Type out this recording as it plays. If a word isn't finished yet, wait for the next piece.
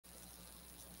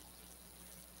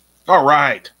All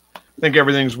right. I think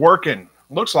everything's working.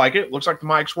 Looks like it. Looks like the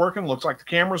mic's working. Looks like the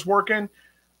camera's working.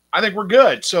 I think we're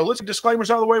good. So let's get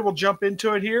disclaimers out of the way. We'll jump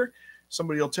into it here.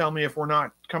 Somebody will tell me if we're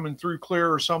not coming through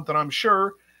clear or something, I'm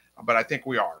sure, but I think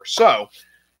we are. So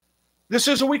this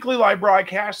is a weekly live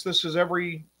broadcast. This is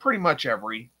pretty much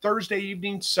every Thursday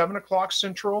evening, 7 o'clock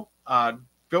Central.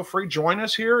 Feel free, join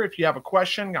us here if you have a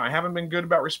question. I haven't been good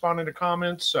about responding to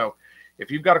comments, so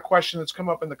if you've got a question that's come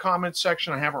up in the comments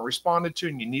section I haven't responded to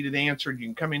and you need it answered, you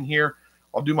can come in here.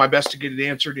 I'll do my best to get it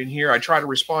answered in here. I try to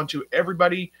respond to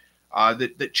everybody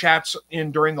that chats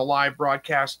in during the live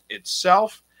broadcast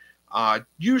itself.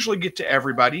 Usually get to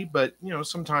everybody, but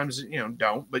sometimes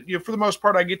don't. But for the most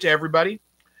part, I get to everybody.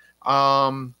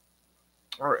 All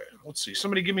right, let's see.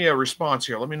 Somebody give me a response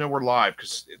here. Let me know we're live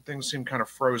because things seem kind of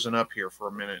frozen up here for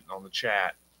a minute on the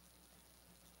chat.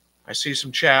 I see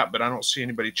some chat, but I don't see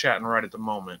anybody chatting right at the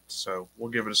moment. So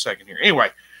we'll give it a second here. Anyway,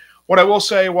 what I will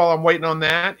say while I'm waiting on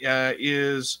that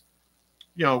is,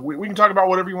 we can talk about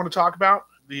whatever you want to talk about.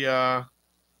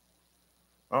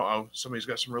 Somebody's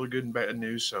got some really good and bad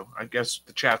news, so I guess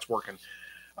the chat's working.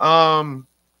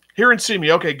 Hear and see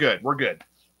me. Okay, good. We're good.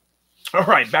 All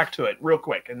right, back to it real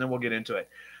quick, and then we'll get into it.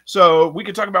 So we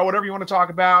can talk about whatever you want to talk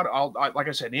about. Like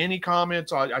I said, any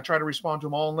comments, I try to respond to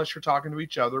them all unless you're talking to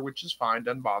each other, which is fine.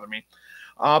 Doesn't bother me.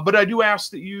 But I do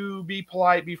ask that you be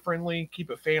polite, be friendly,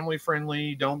 keep it family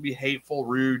friendly. Don't be hateful,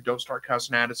 rude. Don't start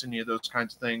cussing at us, any of those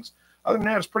kinds of things. Other than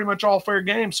that, it's pretty much all fair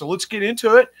game. So let's get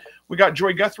into it. We got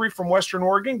Joy Guthrie from Western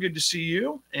Oregon. Good to see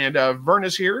you. And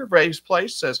Verna's here. Ray's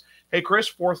Place says, hey,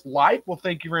 Chris, 4th like. Well,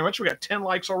 thank you very much. We got 10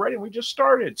 likes already, and we just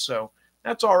started. So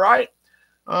that's all right.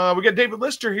 We got David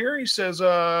Lister here. He says,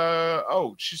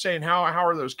 she's saying, how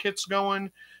are those kits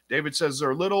going? David says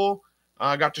they're little.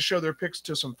 Got to show their pics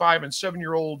to some 5- and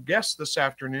 7-year-old guests this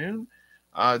afternoon.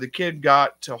 The kid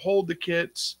got to hold the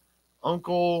kits.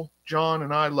 Uncle John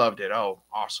and I loved it. Oh,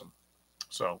 awesome.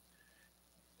 So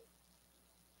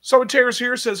Terrace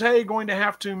here says, hey, going to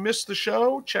have to miss the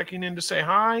show. Checking in to say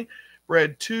hi.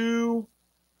 Bred 2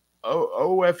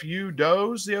 OFU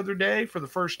does the other day for the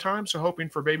first time, so hoping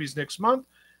for babies next month.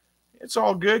 It's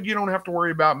all good. You don't have to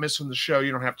worry about missing the show.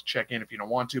 You don't have to check in if you don't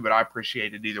want to, but I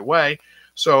appreciate it either way.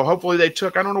 So hopefully they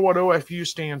took, I don't know what OFU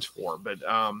stands for, but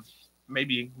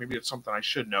maybe it's something I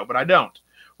should know, but I don't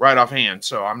right offhand.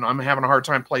 So I'm having a hard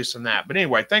time placing that. But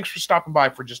anyway, thanks for stopping by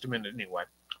for just a minute anyway.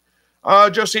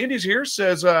 Joe Sandy's here,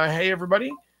 says, hey,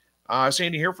 everybody.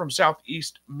 Sandy here from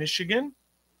Southeast Michigan.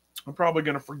 I'm probably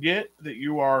going to forget that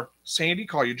you are Sandy,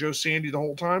 call you Joe Sandy the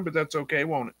whole time, but that's okay,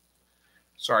 won't it?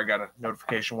 Sorry, I got a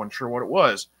notification, wasn't sure what it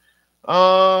was.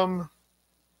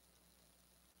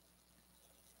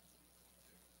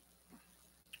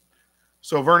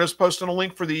 So Verna's posting a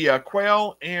link for the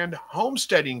Quail and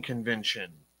Homesteading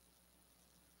Convention.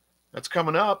 That's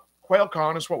coming up.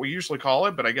 QuailCon is what we usually call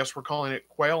it, but I guess we're calling it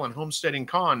Quail and Homesteading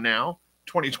Con now,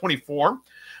 2024.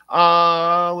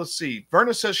 Let's see.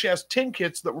 Verna says she has 10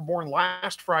 kits that were born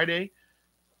last Friday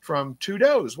from 2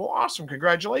 does. Well, awesome.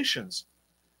 Congratulations.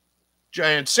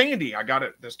 And Sandy, I got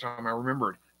it this time. I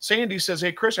remembered. Sandy says,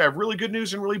 hey, Chris, I have really good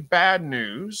news and really bad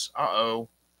news. Uh-oh.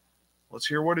 Let's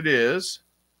hear what it is.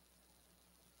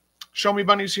 Show Me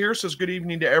Bunny's here, says good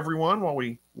evening to everyone while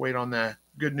we wait on the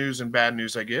good news and bad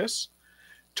news, I guess.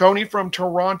 Tony from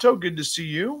Toronto, good to see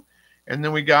you. And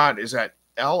then we got, is that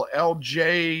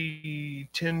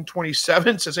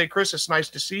LLJ1027 says, hey, Chris, it's nice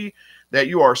to see that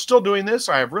you are still doing this.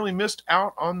 I have really missed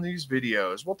out on these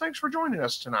videos. Well, thanks for joining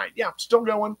us tonight. Yeah, still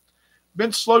going.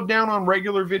 Been slowed down on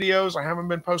regular videos. I haven't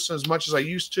been posting as much as I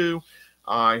used to.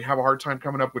 I have a hard time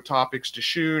coming up with topics to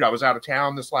shoot. I was out of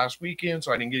town this last weekend,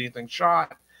 so I didn't get anything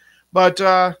shot. But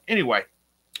anyway,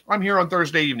 I'm here on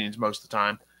Thursday evenings most of the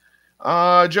time.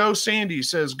 Joe Sandy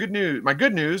says, good news. My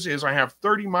good news is I have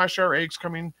 30 Myshire eggs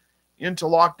coming into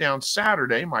lockdown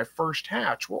Saturday, my first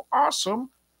hatch. Well, awesome.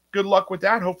 Good luck with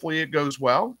that. Hopefully it goes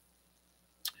well.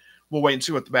 We'll wait and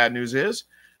see what the bad news is.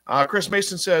 Chris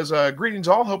Mason says, greetings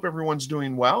all. Hope everyone's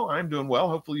doing well. I'm doing well.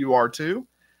 Hopefully you are too.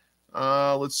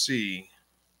 Let's see.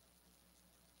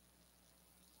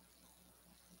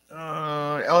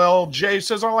 LLJ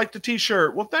says, I like the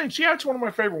t-shirt. Well, thanks. Yeah, it's one of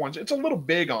my favorite ones. It's a little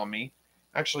big on me.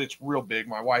 Actually, it's real big.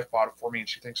 My wife bought it for me, and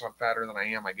she thinks I'm fatter than I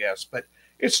am, I guess. But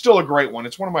it's still a great one.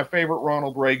 It's one of my favorite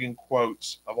Ronald Reagan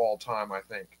quotes of all time, I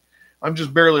think. I'm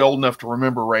just barely old enough to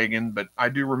remember Reagan, but I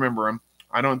do remember him.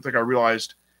 I don't think I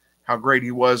realized how great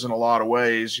he was in a lot of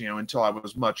ways, until I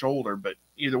was much older. But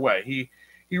either way,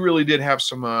 he really did have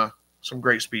some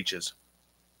great speeches.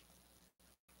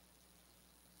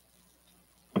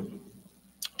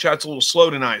 Chat's a little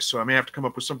slow tonight, so I may have to come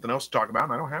up with something else to talk about,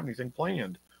 and I don't have anything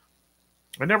planned.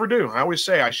 I never do. I always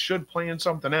say I should plan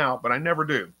something out, but I never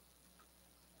do.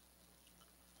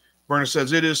 Berna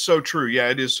says, it is so true. Yeah,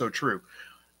 it is so true.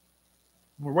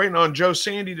 We're waiting on Joe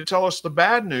Sandy to tell us the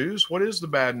bad news. What is the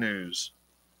bad news?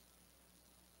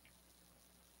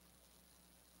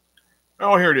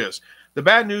 Oh, here it is. The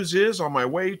bad news is, on my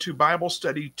way to Bible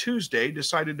study Tuesday,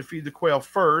 decided to feed the quail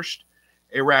first.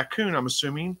 A raccoon, I'm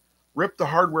assuming, ripped the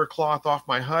hardware cloth off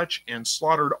my hutch and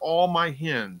slaughtered all my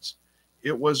hens.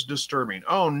 It was disturbing.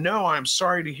 Oh, no, I'm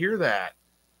sorry to hear that.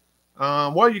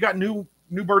 Well, you got new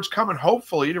birds coming,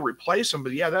 hopefully, to replace them.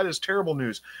 But, yeah, that is terrible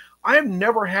news. I have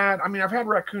never had, I mean, I've had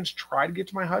raccoons try to get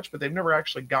to my hutch, but they've never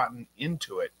actually gotten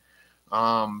into it.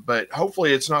 But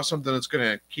hopefully it's not something that's going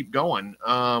to keep going.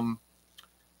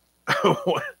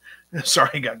 Sorry,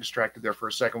 I got distracted there for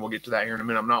a second. We'll get to that here in a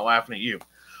minute. I'm not laughing at you.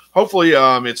 Hopefully,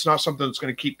 it's not something that's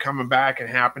going to keep coming back and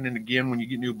happening again when you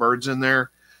get new birds in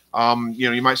there.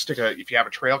 You might if you have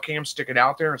a trail cam, stick it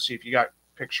out there and see if you got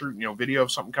picture, video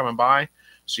of something coming by,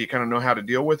 so you kind of know how to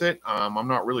deal with it. I'm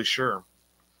not really sure.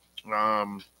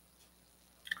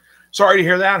 Sorry to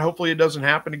hear that. Hopefully it doesn't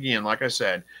happen again. Like I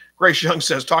said, Grace Young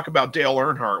says, talk about Dale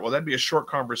Earnhardt. Well, that'd be a short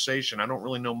conversation. I don't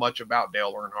really know much about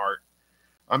Dale Earnhardt.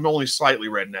 I'm only slightly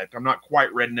rednecked. I'm not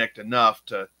quite rednecked enough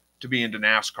to be into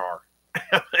NASCAR.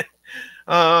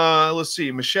 Let's see.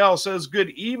 Michelle says, good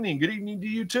evening. Good evening to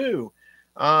you too.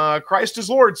 Christ is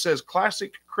Lord says,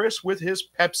 classic Chris with his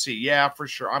Pepsi. Yeah, for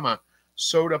sure. I'm a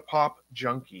soda pop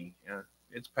junkie.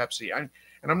 It's Pepsi.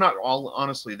 And I'm not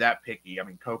honestly that picky. I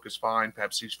mean, Coke is fine.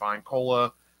 Pepsi's fine.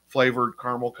 Cola, flavored,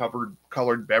 caramel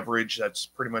colored beverage. That's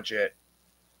pretty much it.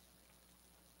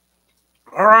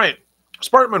 All right.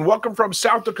 Spartman, welcome from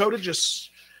South Dakota. Just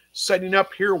setting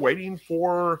up here, waiting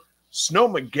for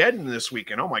Snowmageddon this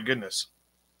weekend. Oh, my goodness.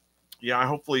 Yeah,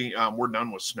 hopefully we're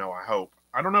done with snow, I hope.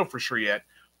 I don't know for sure yet.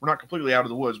 We're not completely out of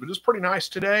the woods, but it's pretty nice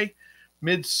today.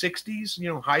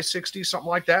 Mid-60s, high 60s, something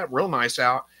like that. Real nice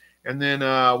out. And then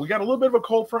we got a little bit of a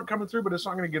cold front coming through, but it's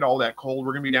not going to get all that cold.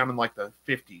 We're going to be down in like the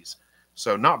 50s.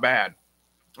 So not bad.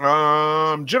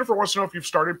 Jennifer wants to know if you've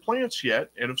started plants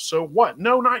yet. And if so, what?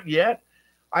 No, not yet.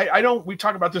 I don't, we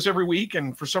talk about this every week,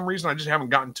 and for some reason I just haven't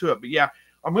gotten to it. But yeah,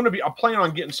 I'm planning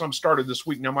on getting some started this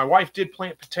week. Now, my wife did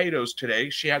plant potatoes today.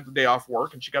 She had the day off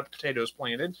work, and she got the potatoes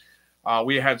planted.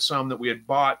 We had some that we had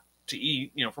bought to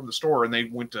eat, from the store, and they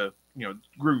went to,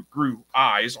 grew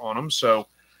eyes on them. So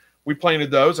we planted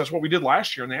those. That's what we did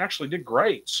last year, and they actually did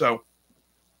great. So,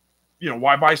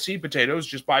 why buy seed potatoes?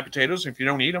 Just buy potatoes. If you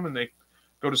don't eat them and they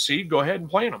go to seed, go ahead and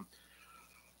plant them.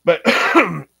 But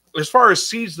as far as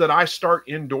seeds that I start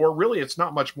indoor, really, it's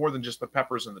not much more than just the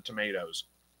peppers and the tomatoes.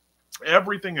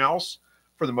 Everything else,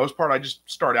 for the most part, I just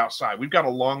start outside. We've got a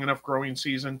long enough growing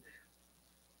season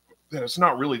that it's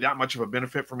not really that much of a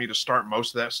benefit for me to start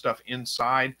most of that stuff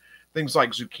inside. Things like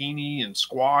zucchini and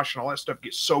squash and all that stuff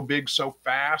get so big so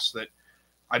fast that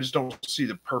I just don't see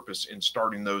the purpose in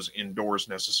starting those indoors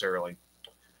necessarily.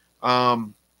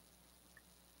 We've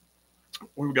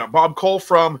got Bob Cole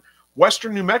from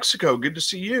Western New Mexico. Good to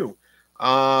see you.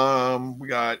 Back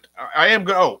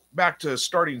to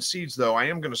starting seeds though. I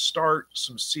am going to start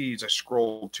some seeds. I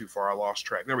scrolled too far. I lost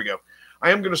track. There we go. I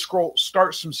am going to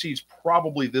start some seeds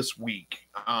probably this week.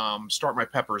 Start my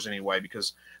peppers anyway,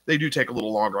 because they do take a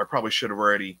little longer. I probably should have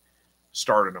already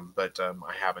started them, but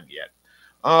I haven't yet.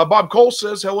 Bob Cole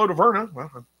says hello to Verna. Well,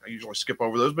 I usually skip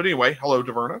over those, but anyway, hello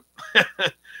to Verna.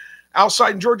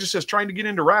 Outside in Georgia says, trying to get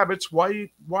into rabbits. Why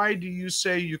do you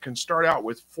say you can start out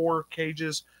with 4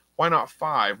 cages? Why not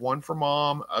 5? One for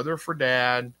mom, other for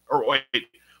dad. Or wait,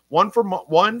 one for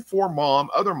mom,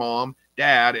 other mom,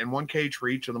 dad, and 1 cage for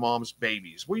each of the mom's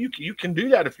babies. Well, you can do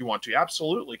that if you want to. You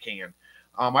absolutely can.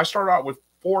 I start out with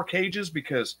 4 cages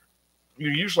because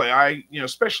usually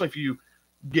especially if you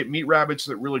get meat rabbits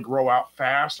that really grow out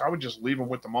fast, I would just leave them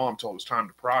with the mom until it was time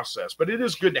to process. But it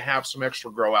is good to have some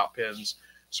extra grow out pens,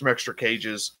 some extra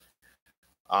cages,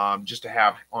 just to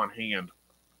have on hand.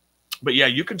 But yeah,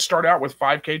 you can start out with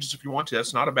 5 cages if you want to.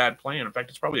 That's not a bad plan. In fact,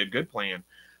 it's probably a good plan.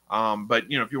 But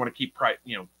if you want to keep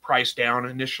price down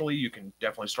initially, you can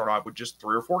definitely start off with just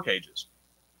 3 or 4 cages.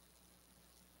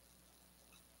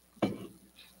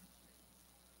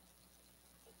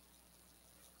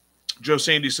 Joe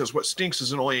Sandy says, what stinks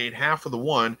is it only ate half of the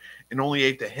one and only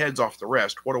ate the heads off the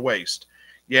rest. What a waste.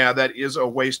 Yeah, that is a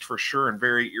waste for sure and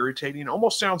very irritating.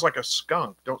 Almost sounds like a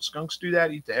skunk. Don't skunks do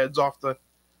that? Eat the heads off the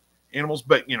animals?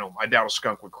 But, I doubt a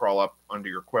skunk would crawl up under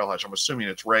your quail hutch. I'm assuming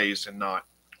it's raised and not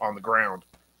on the ground.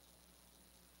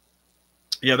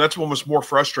 Yeah, that's almost more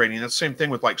frustrating. That's the same thing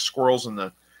with like squirrels and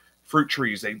the fruit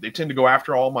trees. They tend to go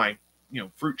after all my,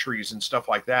 fruit trees and stuff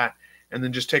like that, and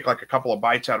then just take like a couple of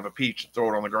bites out of a peach and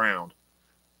throw it on the ground.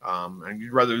 And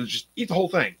you'd rather just eat the whole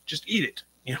thing. Just eat it.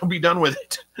 Be done with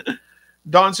it.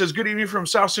 Don says, good evening from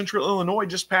South Central Illinois.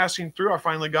 Just passing through. I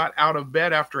finally got out of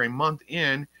bed after a month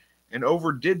in and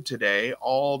overdid today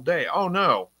all day. Oh,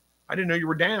 no. I didn't know you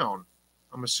were down.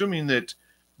 I'm assuming that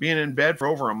being in bed for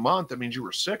over a month, that means you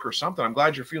were sick or something. I'm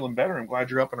glad you're feeling better. I'm glad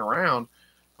you're up and around.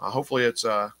 Hopefully it's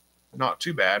not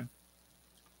too bad.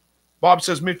 Bob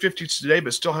says mid-50s today,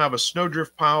 but still have a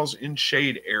snowdrift piles in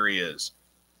shade areas.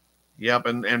 Yep,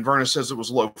 and Verna says it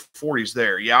was low 40s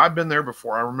there. Yeah, I've been there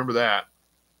before. I remember that.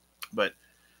 But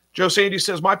Joe Sandy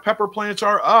says, my pepper plants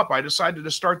are up. I decided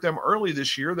to start them early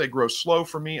this year. They grow slow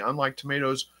for me, unlike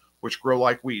tomatoes, which grow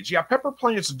like weeds. Yeah, pepper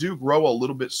plants do grow a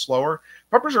little bit slower.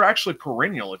 Peppers are actually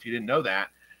perennial, if you didn't know that.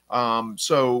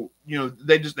 So,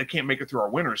 they can't make it through our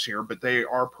winters here, but they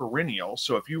are perennial.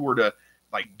 So if you were to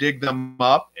dig them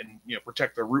up and,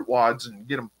 protect their root wads and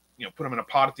get them, put them in a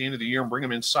pot at the end of the year and bring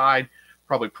them inside,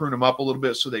 probably prune them up a little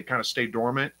bit so they kind of stay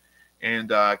dormant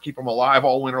and keep them alive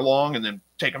all winter long, and then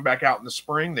take them back out in the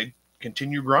spring, they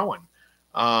continue growing.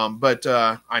 But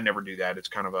I never do that. It's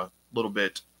kind of a little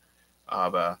bit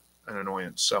of an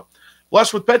annoyance. So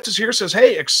Les with Pets is here, says,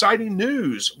 hey, exciting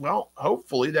news. Well,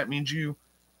 hopefully that means your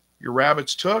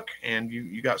rabbits took and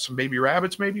you got some baby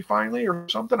rabbits maybe finally or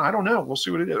something. I don't know. We'll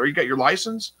see what it is. Or you got your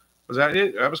license. Was that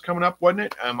it? That was coming up, wasn't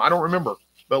it? I don't remember.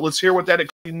 But let's hear what that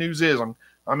exciting news is.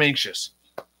 I'm anxious.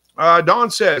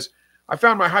 Don says, I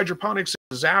found my hydroponics a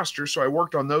disaster, so I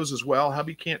worked on those as well.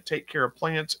 Hubby can't take care of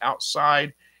plants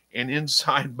outside and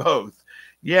inside both.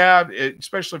 Yeah,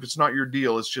 especially if it's not your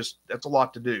deal. That's a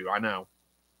lot to do. I know.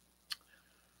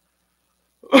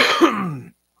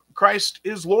 Christ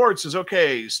is Lord says,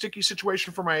 okay, sticky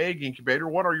situation for my egg incubator.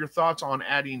 What are your thoughts on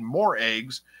adding more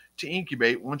eggs to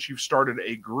incubate once you've started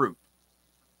a group?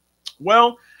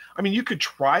 Well, I mean, you could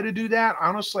try to do that.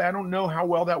 Honestly, I don't know how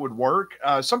well that would work.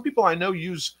 Some people I know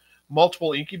use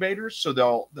multiple incubators, so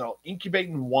they'll incubate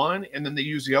in one and then they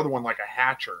use the other one like a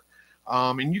hatcher.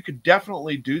 And you could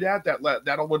definitely do that.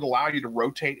 That would allow you to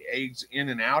rotate eggs in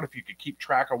and out if you could keep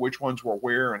track of which ones were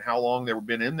where and how long they were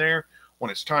been in there. When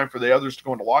it's time for the others to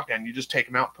go into lockdown, you just take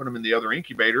them out, put them in the other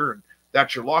incubator, and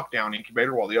that's your lockdown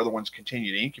incubator while the other ones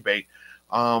continue to incubate.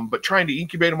 But trying to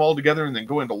incubate them all together and then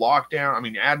go into lockdown, I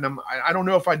mean, adding them, I don't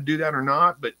know if I'd do that or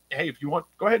not, but hey, if you want,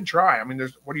 go ahead and try. I mean,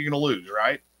 what are you going to lose,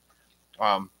 right?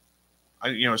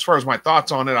 As far as my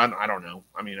thoughts on it, I don't know.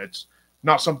 I mean, it's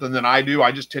not something that I do.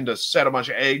 I just tend to set a bunch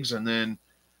of eggs and then,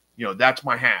 that's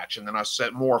my hatch. And then I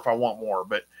set more if I want more.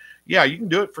 But yeah, you can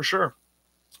do it for sure.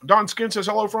 Don Skin says,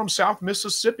 hello from South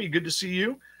Mississippi. Good to see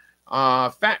you.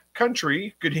 Fat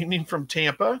Country, good evening from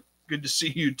Tampa. Good to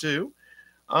see you too.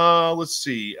 Let's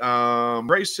see.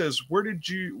 Ray says, where did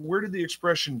the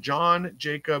expression John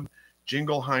Jacob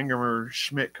Jingleheimer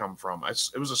Schmidt come from?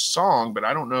 It was a song, but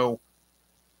I don't know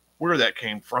where that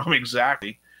came from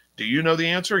exactly. Do you know the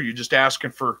answer? Or are you just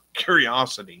asking for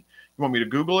curiosity? You want me to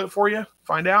Google it for you?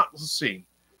 Find out? Let's see.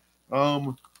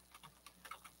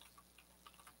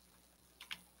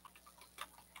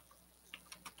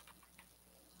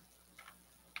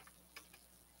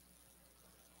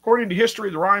 According to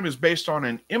history, the rhyme is based on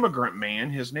an immigrant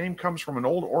man. His name comes from an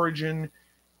old origin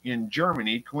in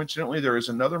Germany. Coincidentally, there is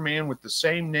another man with the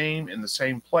same name in the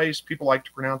same place. People like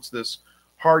to pronounce this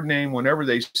hard name whenever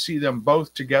they see them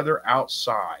both together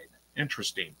outside.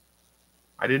 Interesting.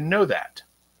 I didn't know that.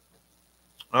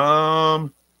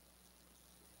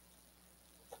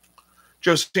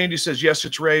 Joe Sandy says, yes,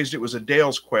 it's raised. It was a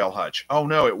Dale's quail hutch. Oh,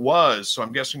 no, it was. So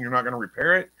I'm guessing you're not going to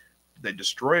repair it. Did they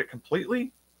destroy it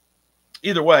completely?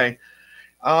 Either way,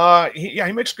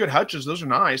 he makes good hutches. Those are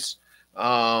nice.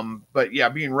 But yeah,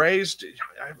 being raised,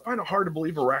 I find it hard to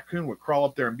believe a raccoon would crawl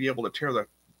up there and be able to tear the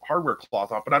hardware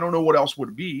cloth off, but I don't know what else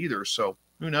would be either. So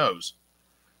who knows?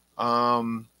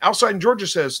 Outside in Georgia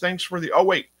says, thanks for the, oh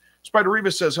wait, Spider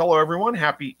Reba says, hello everyone.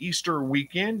 Happy Easter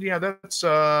weekend. Yeah, that's,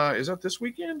 is that this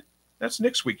weekend? That's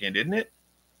next weekend, isn't it?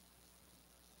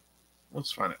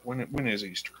 Let's find it. When is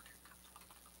Easter?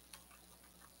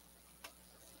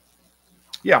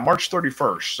 Yeah, March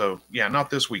 31st. So, yeah,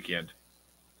 not this weekend.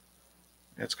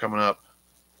 That's coming up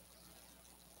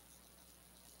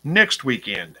next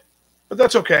weekend. But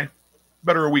that's okay.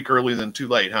 Better a week early than too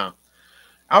late, huh?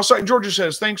 Outside in Georgia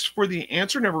says, thanks for the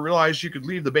answer. Never realized you could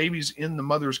leave the babies in the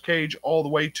mother's cage all the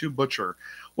way to butcher.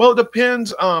 Well, it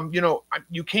depends.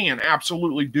 You can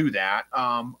absolutely do that.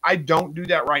 I don't do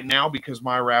that right now because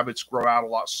my rabbits grow out a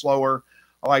lot slower.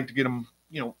 I like to get them,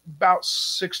 about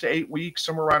 6 to 8 weeks,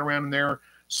 somewhere right around in there.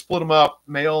 Split them up,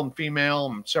 male and female,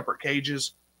 in separate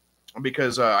cages,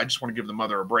 because I just want to give the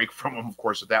mother a break from them, of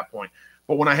course, at that point.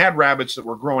 But when I had rabbits that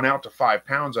were growing out to 5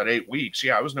 pounds at 8 weeks,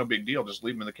 yeah, it was no big deal. Just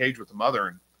leave them in the cage with the mother,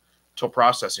 and till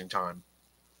processing time.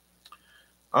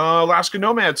 Alaska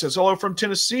Nomad says, hello from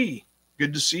Tennessee.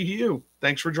 Good to see you.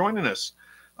 Thanks for joining us.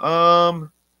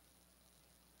 Don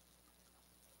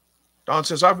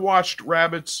says, I've watched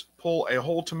rabbits pull a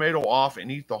whole tomato off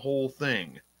and eat the whole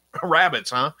thing.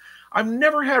 Rabbits, huh? I've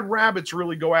never had rabbits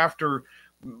really go after.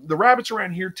 The rabbits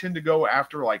around here tend to go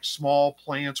after like small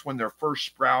plants when they're first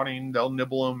sprouting. They'll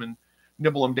nibble them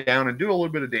down and do a little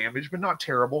bit of damage, but not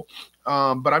terrible.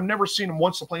 But I've never seen them,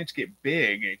 once the plants get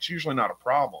big, it's usually not a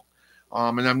problem.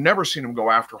 And I've never seen them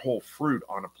go after whole fruit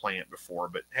on a plant before.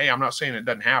 But hey, I'm not saying it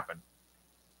doesn't happen.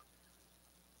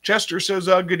 Chester says,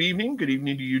 good evening. Good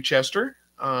evening to you, Chester.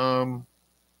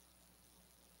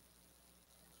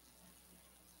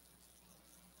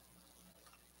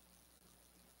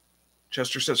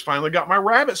 Chester says, finally got my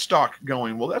rabbit stock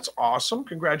going. Well, that's awesome.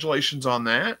 Congratulations on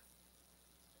that.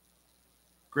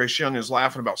 Grace Young is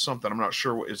laughing about something. I'm not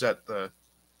sure. Was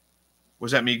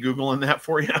that me Googling that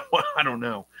for you? I don't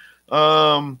know.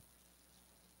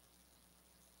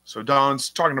 So Dawn's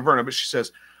talking to Verna, but she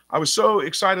says, I was so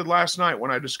excited last night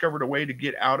when I discovered a way to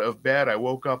get out of bed. I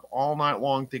woke up all night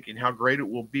long thinking how great it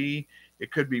will be. It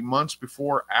could be months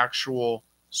before actual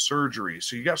surgery.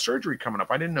 So you got surgery coming up.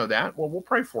 I didn't know that. Well, we'll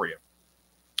pray for you.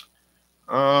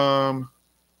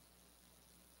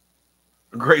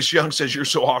 Grace Young says, you're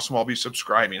so awesome. I'll be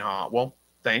subscribing, huh? Well,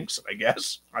 thanks, I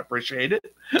guess. I appreciate it.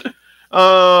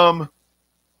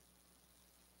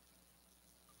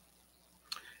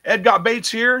 Ed Got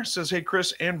Bates here says, hey,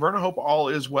 Chris and Verna, hope all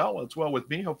is well. It's well with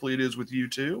me. Hopefully it is with you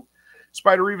too.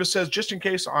 Spider Reva says, just in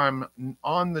case I'm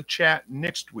on the chat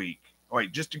next week.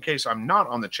 Wait, just in case I'm not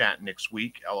on the chat next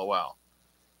week, LOL.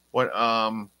 What,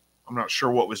 I'm not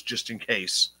sure what was just in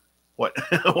case. What,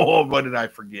 what did I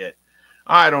forget?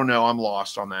 I don't know. I'm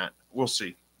lost on that. We'll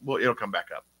see. Well, it'll come back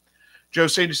up. Joe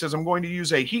Sadie says, I'm going to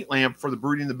use a heat lamp for the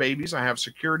brooding the babies. I have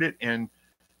secured it and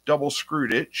double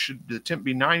screwed it. Should the temp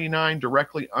be 99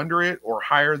 directly under it or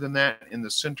higher than that in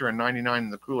the center and 99 in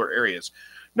the cooler areas?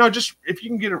 No, just if you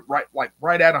can get it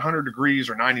right at 100 degrees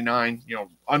or 99,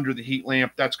 under the heat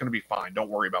lamp, that's going to be fine. Don't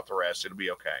worry about the rest. It'll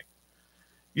be okay.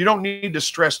 You don't need to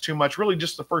stress too much. Really,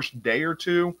 just the first day or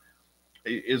two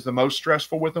is the most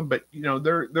stressful with them, but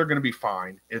they're going to be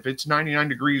fine. If it's 99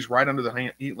 degrees right under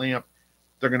the heat lamp,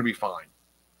 they're going to be fine.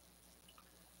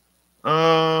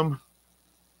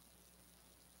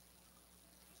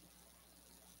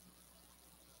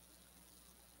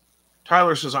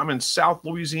 Tyler says, I'm in South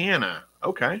Louisiana.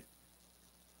 Okay.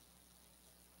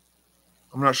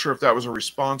 I'm not sure if that was a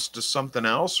response to something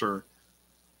else or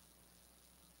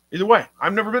either way.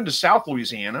 I've never been to South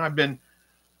Louisiana. I've been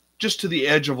just to the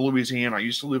edge of Louisiana. I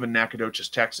used to live in Nacogdoches,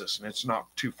 Texas, and it's not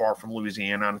too far from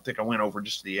Louisiana. I think I went over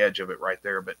just to the edge of it right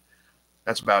there, but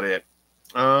that's about it.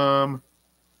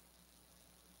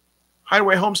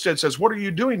 Hideaway Homestead says, what are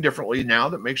you doing differently now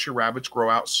that makes your rabbits grow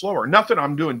out slower? Nothing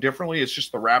I'm doing differently. It's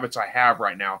just the rabbits I have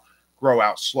right now grow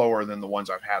out slower than the ones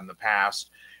I've had in the past.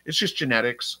 It's just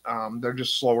genetics. They're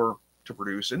just slower to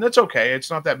produce, and that's okay. It's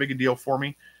not that big a deal for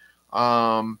me.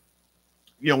 When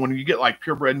you get like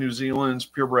purebred New Zealand's,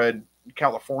 purebred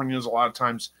Californias, a lot of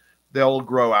times they'll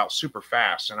grow out super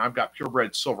fast. And I've got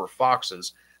purebred silver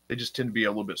foxes. They just tend to be a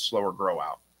little bit slower grow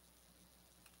out.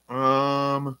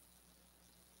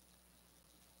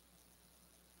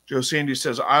 Joe Sandy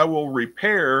says, I will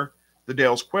repair the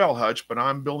Dale's quail hutch, but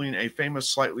I'm building a famous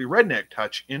slightly rednecked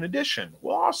hutch in addition.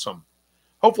 Well, awesome.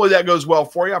 Hopefully that goes well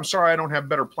for you. I'm sorry I don't have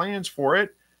better plans for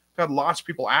it. I've had lots of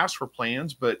people ask for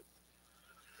plans, but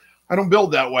I don't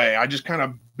build that way. I just kind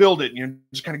of build it and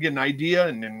just kind of get an idea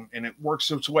and it works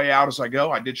its way out as I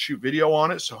go. I did shoot video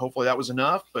on it, so hopefully that was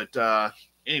enough. But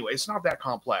anyway, it's not that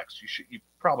complex. You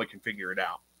probably can figure it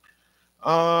out.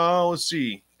 Let's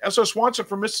see. S.O. Swanson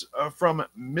from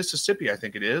Mississippi, I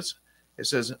think it is. It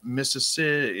says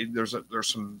Mississippi. There's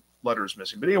some letters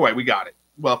missing. But anyway, we got it.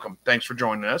 Welcome. Thanks for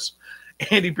joining us.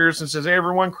 Andy Pearson says, hey,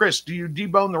 everyone. Chris, do you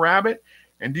debone the rabbit?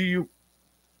 And do you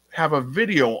have a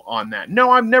video on that? No,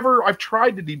 I've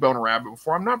tried to debone a rabbit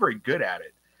before. I'm not very good at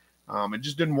it. It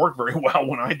just didn't work very well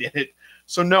when I did it.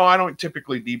 So no, I don't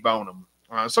typically debone them.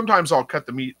 Sometimes I'll cut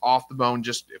the meat off the bone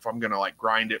just if I'm going to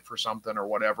grind it for something or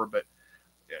whatever. But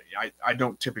I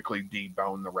don't typically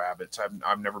debone the rabbits.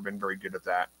 I've never been very good at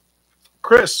that.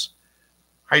 Chris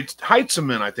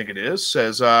Heitzman, I think it is,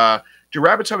 says, do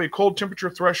rabbits have a cold temperature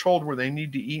threshold where they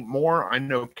need to eat more? I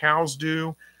know cows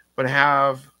do, but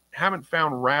haven't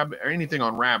found anything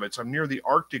on rabbits. I'm near the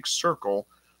Arctic Circle,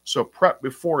 so prep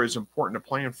before is important to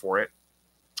plan for it.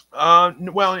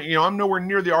 Well, I'm nowhere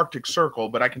near the Arctic Circle,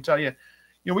 but I can tell you,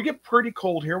 we get pretty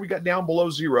cold here. We got down below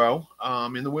zero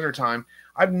in the wintertime.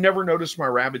 I've never noticed my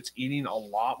rabbits eating a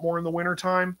lot more in the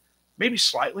wintertime, maybe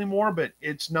slightly more, but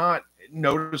it's not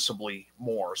noticeably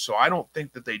more. So I don't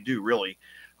think that they do really.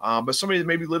 But somebody that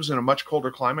maybe lives in a much colder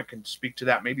climate can speak to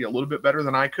that maybe a little bit better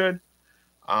than I could.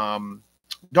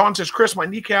 Dawn says, Chris, my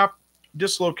kneecap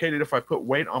dislocated if I put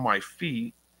weight on my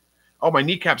feet. Oh, my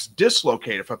kneecap's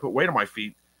dislocated if I put weight on my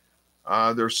feet.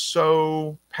 They're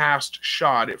so past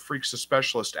shot, it freaks the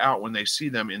specialist out when they see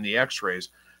them in the x-rays.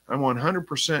 I'm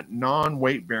 100%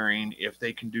 non-weight bearing if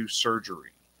they can do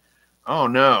surgery. Oh,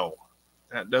 no.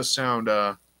 That does sound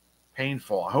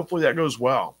painful. Hopefully that goes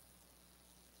well.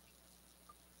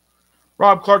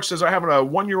 Rob Clark says, I have a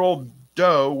 1-year-old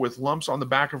doe with lumps on the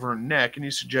back of her neck.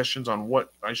 Any suggestions on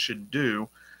what I should do?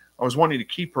 I was wanting to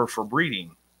keep her for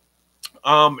breeding.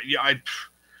 Yeah,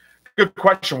 good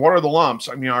question. What are the lumps?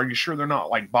 I mean, are you sure they're not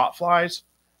like bot flies?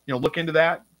 You know, look into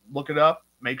that. Look it up.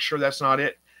 Make sure that's not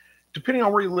it. Depending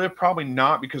on where you live, probably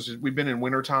not, because we've been in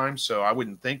wintertime, so I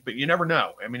wouldn't think. But you never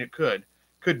know. I mean, it could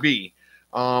be.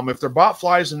 If they're bot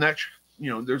flies, and that, you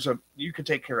know, you can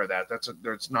take care of that.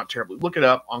 That's not terribly. Look it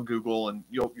up on Google, and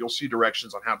you'll see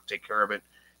directions on how to take care of it,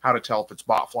 how to tell if it's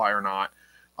bot fly or not.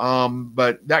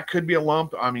 But that could be a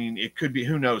lump. I mean, it could be.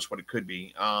 Who knows what it could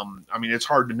be? I mean, it's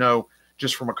hard to know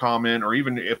just from a comment, or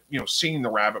even if, you know, seeing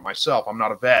the rabbit myself. I'm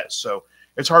not a vet, so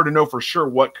it's hard to know for sure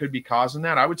what could be causing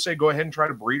that. I would say go ahead and try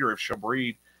to breed her if she'll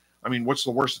breed. I mean, what's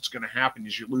the worst that's going to happen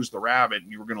is you lose the rabbit,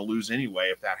 and you were going to lose anyway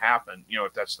if that happened, you know,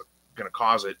 if that's going to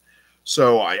cause it.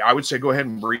 So I would say go ahead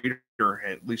and breed her,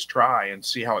 at least try and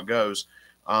see how it goes.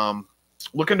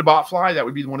 Look into bot fly. That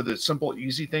would be one of the simple,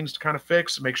 easy things to kind of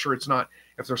fix. Make sure it's not,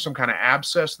 if there's some kind of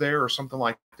abscess there or something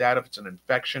like that, if it's an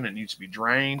infection, it needs to be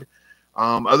drained.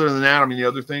 Other than that, I mean, the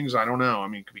other things, I don't know. I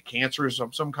mean, it could be cancerous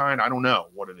of some kind. I don't know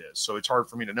what it is. So it's hard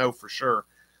for me to know for sure.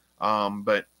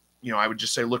 But, you know, I would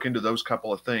just say look into those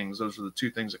couple of things. Those are the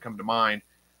two things that come to mind: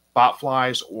 bot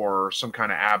flies or some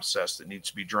kind of abscess that needs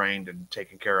to be drained and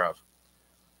taken care of.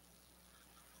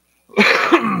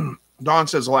 Don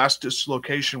says the last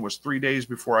dislocation was 3 days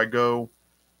before I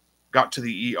got to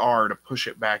the ER to push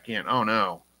it back in. Oh,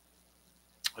 no.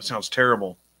 That sounds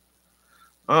terrible.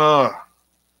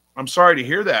 I'm sorry to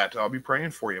hear that. I'll be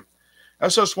praying for you.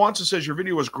 S.S. Swanson says your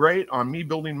video was great on me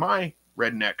building my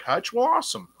redneck hutch. Well,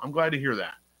 awesome. I'm glad to hear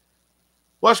that.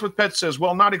 Blessed with Pets says,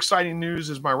 well, not exciting news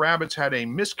as my rabbits had a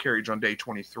miscarriage on day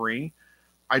 23.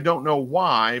 I don't know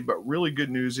why, but really good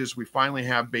news is we finally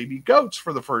have baby goats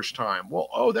for the first time. Well,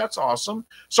 oh, that's awesome.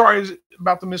 Sorry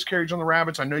about the miscarriage on the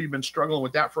rabbits. I know you've been struggling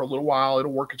with that for a little while.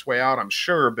 It'll work its way out, I'm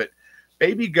sure, but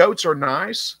baby goats are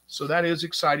nice. So that is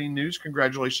exciting news.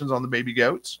 Congratulations on the baby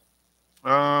goats.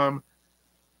 Joe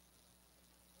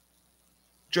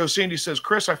Sandy says,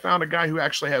 Chris, I found a guy who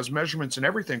actually has measurements and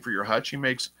everything for your hutch. He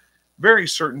makes very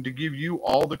certain to give you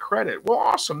all the credit. Well,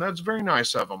 awesome. That's very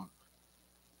nice of him.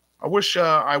 I wish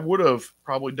I would have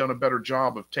probably done a better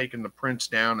job of taking the prints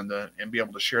down and be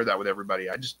able to share that with everybody.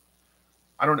 I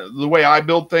don't know the way I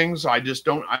build things. I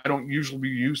don't usually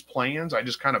use plans. I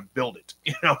just kind of build it,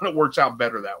 you know, and it works out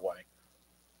better that way.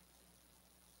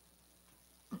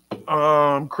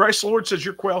 Christ the Lord says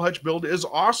your quail hutch build is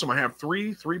awesome. I have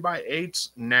 3 3x8s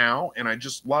now, and I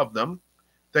just love them.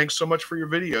 Thanks so much for your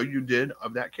video you did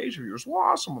of that cage of yours. Well,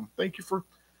 awesome. Thank you for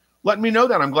letting me know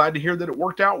that. I'm glad to hear that it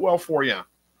worked out well for you.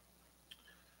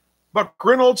 Buck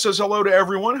Grinold says hello to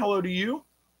everyone. Hello to you.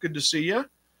 Good to see you.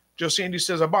 Joe Sandy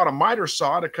says, I bought a miter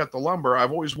saw to cut the lumber.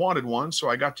 I've always wanted one, so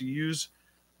I got to use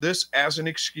this as an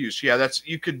excuse. Yeah,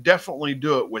 you could definitely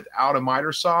do it without a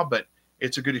miter saw, but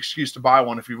it's a good excuse to buy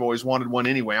one if you've always wanted one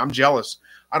anyway. I'm jealous.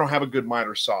 I don't have a good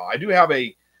miter saw. I do have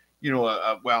I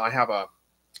have a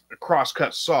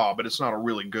cross-cut saw, but it's not a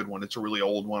really good one. It's a really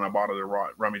old one. I bought it at a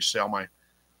rummage sale. My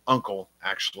uncle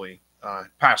actually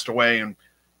passed away, and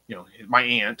you know, my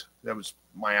aunt, that was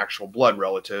my actual blood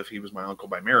relative. He was my uncle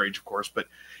by marriage, of course. But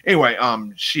anyway,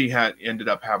 she had ended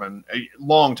up having a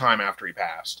long time after he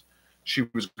passed. She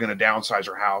was going to downsize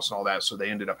her house and all that. So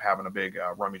they ended up having a big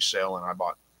rummage sale, and I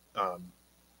bought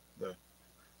the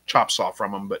chop saw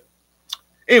from him. But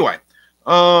anyway,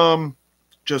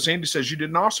 Joe Sandy says, you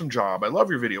did an awesome job. I love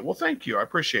your video. Well, thank you. I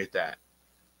appreciate that.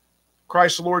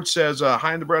 Christ the Lord says,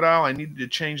 hi in the bread aisle. I needed to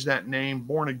change that name,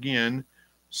 Born Again.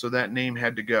 So that name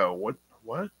had to go.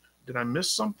 What? Did I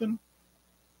miss something?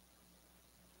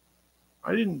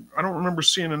 I don't remember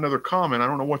seeing another comment. I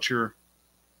don't know what you're.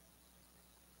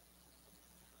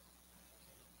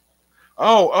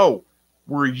 Oh,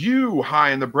 were you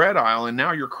high in the bread aisle and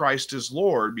now you're Christ is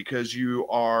Lord because you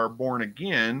are born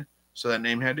again? So that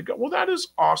name had to go. Well, that is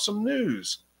awesome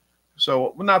news.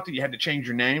 So, well, not that you had to change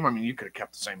your name. I mean, you could have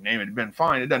kept the same name. It'd been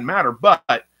fine. It doesn't matter.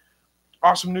 But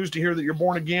awesome news to hear that you're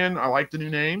born again. I like the new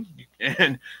name.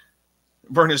 And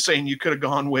Vern is saying you could have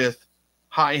gone with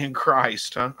high in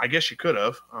Christ, huh? I guess you could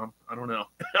have. I don't know.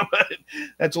 But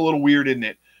that's a little weird, isn't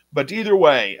it? But either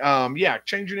way, yeah,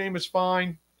 change your name is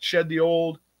fine. Shed the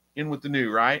old, in with the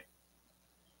new, right?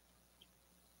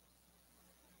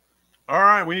 All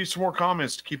right, we need some more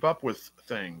comments to keep up with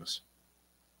things.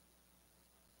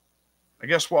 I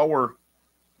guess while we're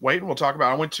waiting, we'll talk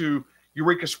about. I went to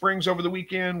Eureka Springs over the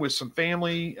weekend with some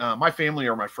family. My family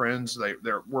are my friends.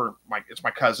 It's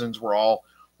my cousins. We're all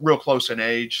real close in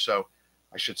age, so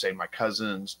I should say my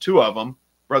cousins. Two of them,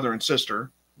 brother and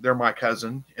sister. They're my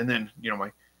cousin, and then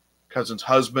my cousin's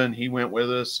husband. He went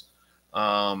with us.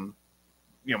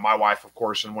 My wife, of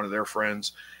course, and one of their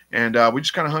friends. And we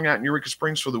just kind of hung out in Eureka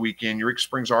Springs for the weekend. Eureka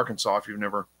Springs, Arkansas, if you've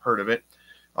never heard of it.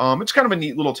 It's kind of a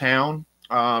neat little town.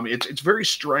 It's very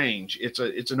strange. It's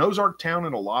an Ozark town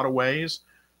in a lot of ways,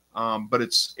 but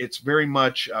it's very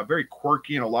much very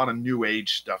quirky, and a lot of new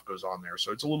age stuff goes on there.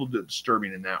 So it's a little bit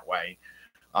disturbing in that way.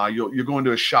 You'll go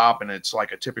into a shop and it's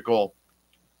like a typical,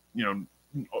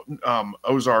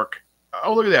 Ozark.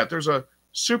 Oh, look at that! There's a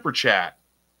super chat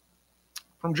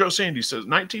from Joe Sandy. Says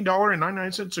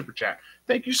 $19.99 super chat.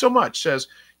 Thank you so much. Says,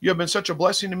 you have been such a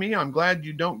blessing to me. I'm glad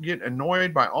you don't get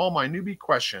annoyed by all my newbie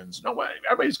questions. No way.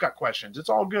 Everybody's got questions. It's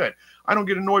all good. I don't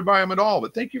get annoyed by them at all.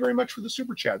 But thank you very much for the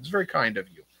super chat. It's very kind of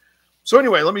you. So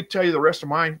anyway, let me tell you the rest of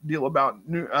my deal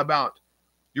about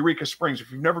Eureka Springs.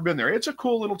 If you've never been there, it's a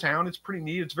cool little town. It's pretty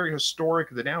neat. It's very historic.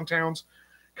 The downtown's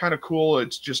kind of cool.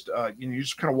 It's just you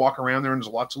just kind of walk around there, and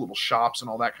there's lots of little shops and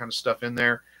all that kind of stuff in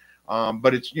there.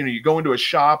 But it's you go into a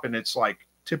shop and it's like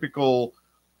typical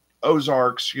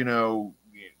Ozarks,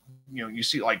 you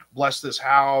see like bless this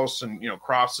house and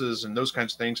crosses and those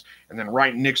kinds of things, and then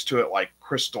right next to it like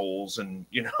crystals and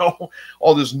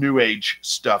all this new age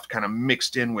stuff kind of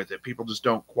mixed in with it. People just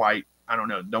don't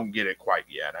get it quite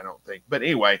yet, I don't think. But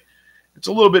anyway, it's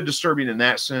a little bit disturbing in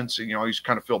that sense. And you just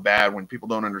kind of feel bad when people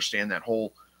don't understand that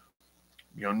whole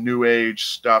new age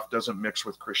stuff doesn't mix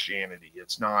with Christianity.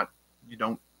 It's not, you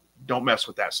don't mess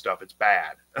with that stuff. It's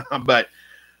bad. but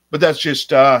that's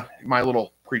just my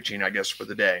little preaching, I guess, for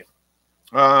the day.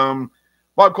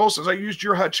 Bob Cole says, I used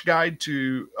your Hutch guide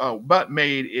but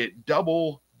made it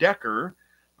double decker.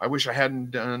 I wish I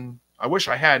hadn't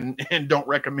and don't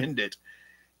recommend it.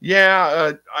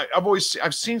 Yeah.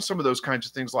 I've seen some of those kinds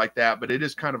of things like that, but it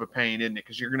is kind of a pain, isn't it?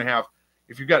 Because you're going to have,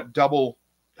 if you've got double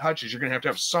hutches, you're going to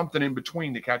have something in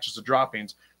between that catches the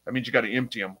droppings. That means you got to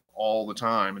empty them all the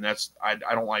time. And I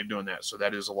don't like doing that. So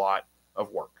that is a lot of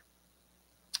work.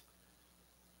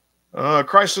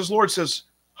 Christ as Lord says,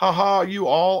 haha, you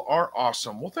all are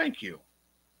awesome. Well, thank you.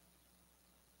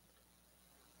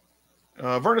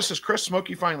 Verna says, Chris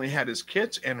Smokey finally had his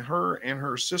kits, and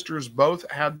her sisters both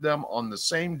had them on the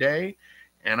same day,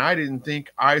 and I didn't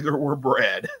think either were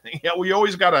bred. Yeah, we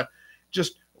always got to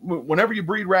just, whenever you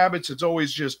breed rabbits, it's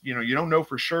always just, you don't know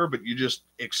for sure, but you just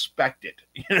expect it,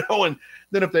 and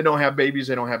then if they don't have babies,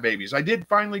 they don't have babies. I did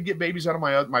finally get babies out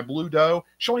of my blue doe.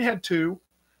 She only had 2.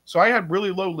 So I had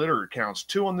really low litter counts,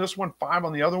 2 on this one, 5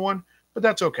 on the other one, but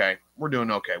that's okay. We're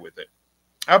doing okay with it.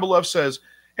 Abalove says,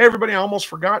 hey, everybody, I almost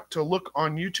forgot to look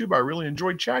on YouTube. I really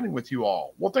enjoyed chatting with you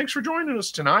all. Well, thanks for joining us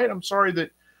tonight. I'm sorry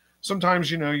that sometimes,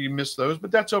 you miss those,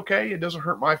 but that's okay. It doesn't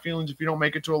hurt my feelings if you don't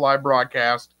make it to a live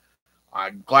broadcast.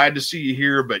 I'm glad to see you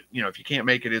here, but, if you can't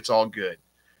make it, it's all good.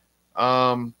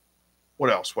 What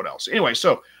else? Anyway,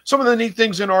 so some of the neat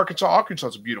things in Arkansas. Arkansas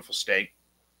is a beautiful state.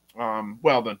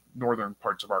 The northern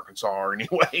parts of Arkansas are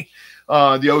anyway,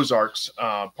 the Ozarks,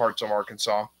 parts of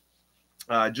Arkansas,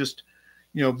 just,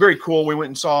 very cool. We went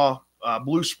and saw,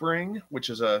 Blue Spring, which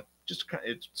is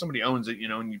somebody owns it,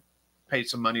 and you pay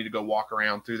some money to go walk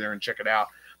around through there and check it out.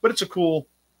 But it's a cool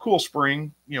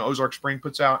spring. Ozark Spring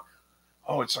puts out,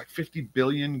 it's like 50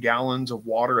 billion gallons of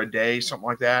water a day, something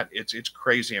like that. It's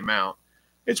crazy amount.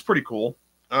 It's pretty cool.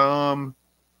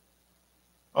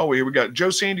 Here we got Joe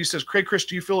Sandy says, Craig, Chris,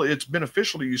 do you feel it's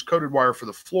beneficial to use coated wire for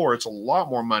the floor? It's a lot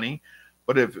more money,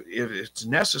 but if it's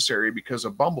necessary because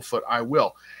of bumblefoot, I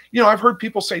will. I've heard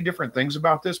people say different things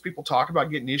about this. People talk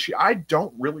about getting issue. I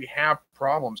don't really have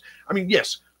problems. I mean,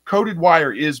 yes, coated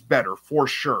wire is better for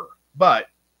sure, but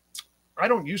I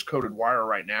don't use coated wire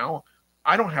right now.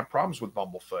 I don't have problems with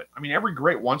bumblefoot. I mean, every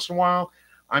great once in a while,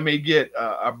 I may get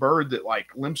a bird that like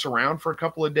limps around for a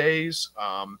couple of days.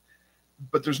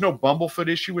 But there's no bumblefoot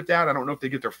issue with that. I don't know if they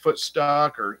get their foot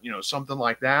stuck or, something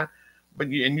like that.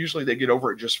 And usually they get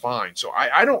over it just fine. So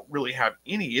I don't really have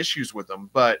any issues with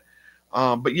them. But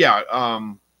yeah.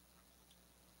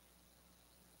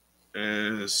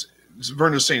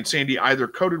 Verna's saying, Sandy, either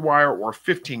coated wire or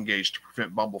 15 gauge to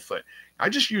prevent bumblefoot. I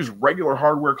just use regular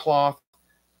hardware cloth.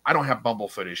 I don't have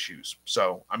bumblefoot issues.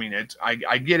 So, I mean,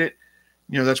 I get it.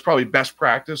 That's probably best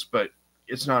practice, but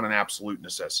it's not an absolute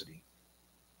necessity.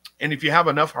 And if you have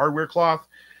enough hardware cloth,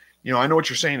 I know what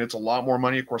you're saying. It's a lot more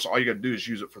money. Of course, all you got to do is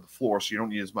use it for the floor, so you don't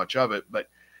need as much of it. But,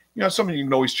 it's something you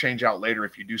can always change out later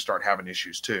if you do start having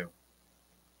issues too.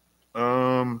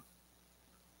 And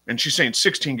she's saying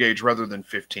 16 gauge rather than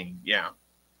 15. Yeah.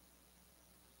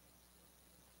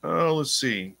 Let's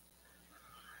see.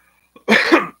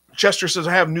 Chester says,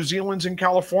 I have New Zealand's and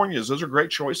California's. Those are great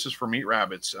choices for meat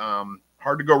rabbits.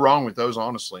 Hard to go wrong with those,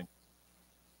 honestly.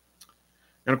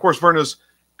 And, of course, Verna's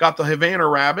got the Havana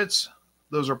rabbits.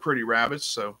 Those are pretty rabbits,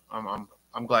 so I'm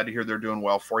glad to hear they're doing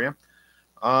well for you.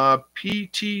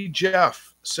 PT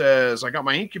Jeff says, I got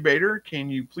my incubator. Can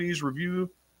you please review?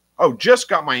 Oh, just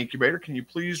got my incubator. Can you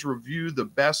please review the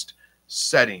best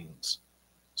settings?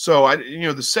 So,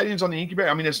 the settings on the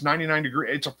incubator, it's 99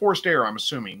 degrees. It's a forced air, I'm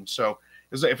assuming. So,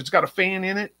 if it's got a fan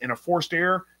in it and a forced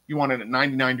air, you want it at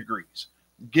 99 degrees.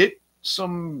 Get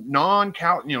some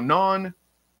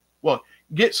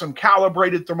get some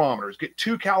calibrated thermometers. Get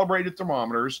 2 calibrated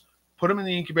thermometers, put them in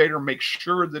the incubator, and make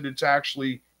sure that it's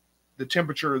actually the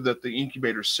temperature that the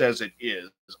incubator says it is.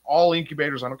 All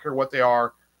incubators, I don't care what they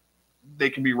are, they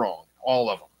can be wrong, all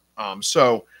of them.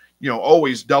 So,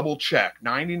 always double check.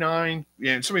 99,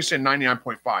 and somebody said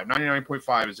 99.5.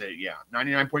 99.5 is 8, yeah,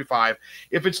 99.5.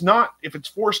 If it's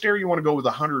forced air, you want to go with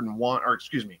 101, or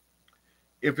excuse me,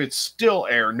 if it's still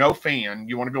air, no fan,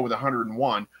 you want to go with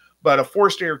 101. But a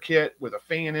forced air kit with a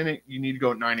fan in it, you need to go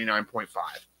at 99.5.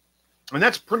 And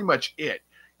that's pretty much it.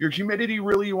 Your humidity,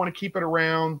 really, you want to keep it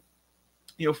around,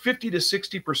 50 to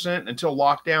 60% until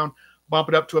lockdown. Bump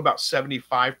it up to about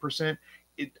 75%.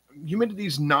 Humidity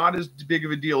is not as big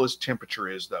of a deal as temperature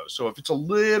is, though. So if it's a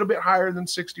little bit higher than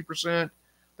 60%,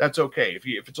 that's okay. If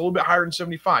it's a little bit higher than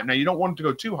 75, now you don't want it to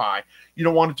go too high. You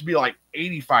don't want it to be like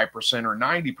 85% or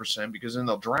 90% because then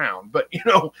they'll drown. But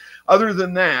other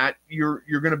than that, you're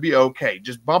going to be okay.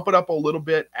 Just bump it up a little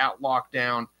bit at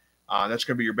lockdown. That's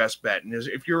going to be your best bet. And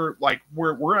if you're like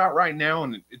we're out right now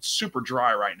and it's super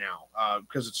dry right now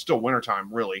because it's still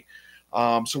wintertime, really.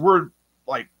 So we're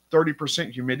like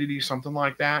 30% humidity, something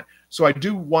like that. So I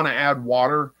do want to add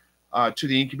water to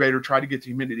the incubator, try to get the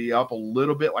humidity up a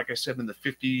little bit, like I said, in the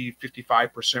 50,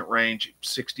 55% range,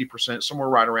 60%, somewhere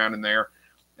right around in there.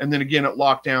 And then again, at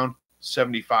lockdown,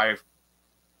 75,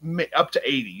 up to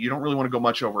 80. You don't really want to go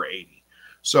much over 80.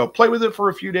 So play with it for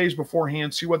a few days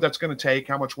beforehand, see what that's going to take,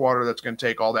 how much water that's going to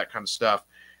take, all that kind of stuff,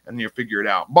 and then you'll figure it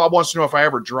out. Bob wants to know if I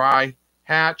ever dry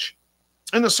hatch.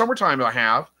 In the summertime, I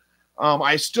have.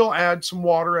 I still add some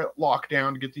water at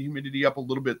lockdown to get the humidity up a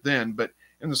little bit then, but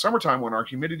in the summertime, when our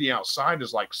humidity outside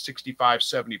is like 65,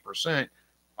 70%,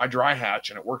 I dry hatch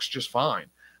and it works just fine.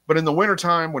 But in the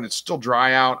wintertime, when it's still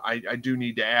dry out, I do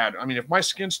need to add. If my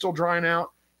skin's still drying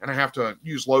out and I have to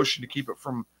use lotion to keep it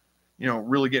from,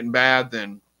 really getting bad,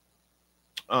 then,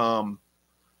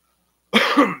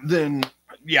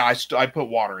 yeah, I put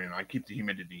water in. I keep the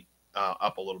humidity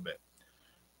up a little bit.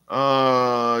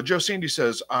 Joe Sandy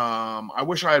says, I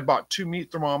wish I had bought 2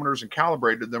 meat thermometers and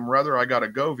calibrated them. Rather, I got a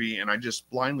Govee and I just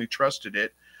blindly trusted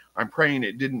it. I'm praying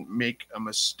it didn't make a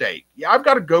mistake. Yeah, I've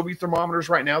got a Govee thermometers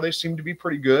right now. They seem to be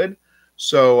pretty good.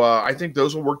 So I think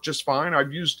those will work just fine.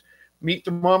 I've used meat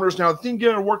thermometers. Now, the thing you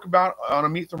got to work about on a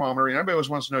meat thermometer, and everybody always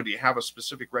wants to know, do you have a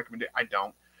specific recommendation? I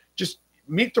don't. Just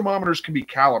meat thermometers can be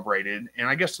calibrated, and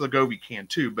I guess the Govee can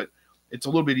too, but it's a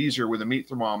little bit easier with a meat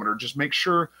thermometer. Just make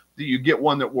sure that you get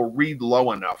one that will read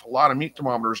low enough. A lot of meat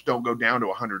thermometers don't go down to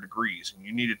 100 degrees, and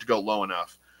you need it to go low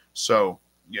enough. So,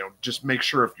 just make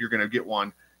sure if you're going to get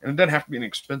one, and it doesn't have to be an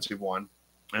expensive one,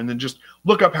 and then just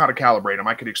look up how to calibrate them.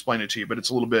 I could explain it to you, but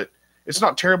it's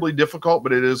not terribly difficult,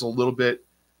 but it is a little bit.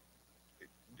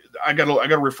 I got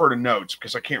to refer to notes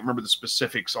because I can't remember the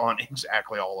specifics on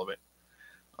exactly all of it.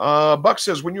 Buck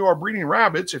says, when you are breeding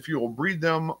rabbits, if you will breed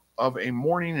them of a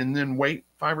morning and then wait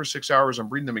 5 or 6 hours and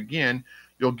breed them again,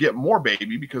 you'll get more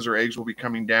baby because their eggs will be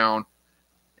coming down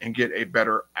and get a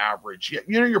better average.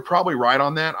 Yeah, you're probably right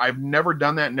on that. I've never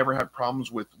done that, never had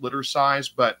problems with litter size,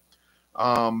 but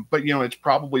it's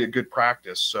probably a good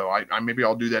practice. So maybe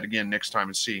I'll do that again next time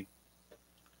and see.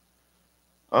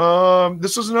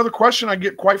 This is another question I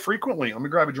get quite frequently. Let me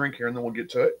grab a drink here and then we'll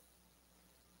get to it.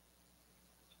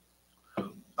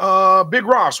 Big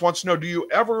Ross wants to know, do you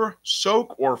ever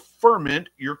soak or ferment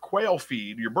your quail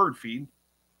feed, your bird feed?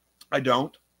 I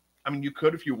don't. You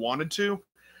could if you wanted to.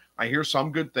 I hear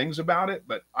some good things about it,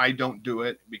 but I don't do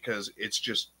it because it's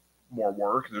just more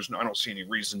work. I don't see any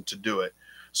reason to do it.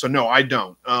 So no, I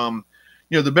don't.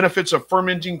 The benefits of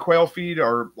fermenting quail feed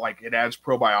are like it adds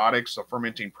probiotics. The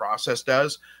fermenting process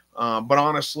does, But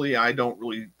honestly, I don't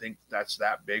really think that's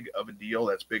that big of a deal.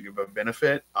 That's big of a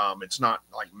benefit. It's not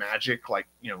like magic. Like,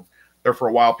 there for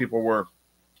a while, people were,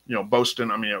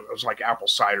 boasting. I mean, it was like apple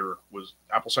cider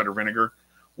vinegar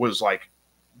was like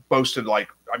boasted. Like,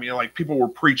 I mean, like people were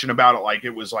preaching about it like it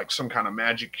was like some kind of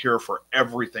magic cure for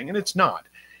everything. And it's not.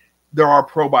 There are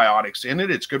probiotics in it.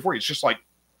 It's good for you. It's just like,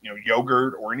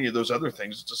 yogurt or any of those other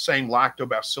things. It's the same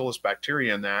lactobacillus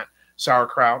bacteria in that.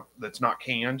 Sauerkraut that's not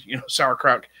canned,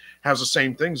 sauerkraut has the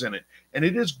same things in it. And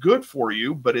it is good for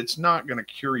you, but it's not going to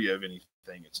cure you of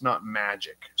anything. It's not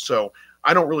magic. So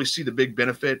I don't really see the big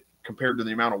benefit compared to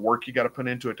the amount of work you got to put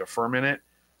into it to ferment it.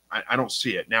 I don't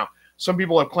see it. Now, some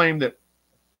people have claimed that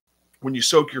when you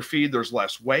soak your feed, there's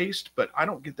less waste, but I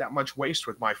don't get that much waste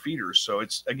with my feeders. So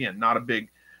it's, again, not a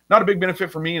big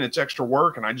benefit for me, and it's extra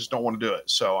work, and I just don't want to do it.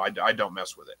 So I don't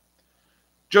mess with it.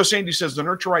 Joe Sandy says the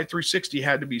Nurture Right 360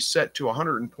 had to be set to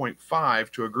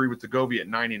 100.5 to agree with the Govee at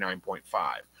 99.5.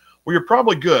 Well, you're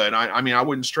probably good. I mean, I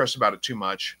wouldn't stress about it too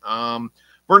much.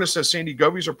 Verna says, Sandy,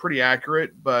 Govees are pretty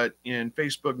accurate, but in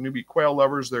Facebook Newbie Quail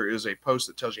Lovers, there is a post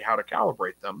that tells you how to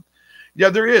calibrate them. Yeah,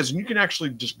 there is. And you can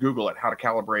actually just Google it, how to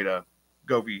calibrate a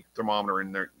Govee thermometer,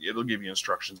 and it'll give you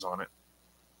instructions on it.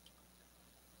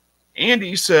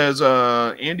 Andy says,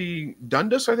 Andy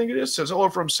Dundas, I think it is, says, hello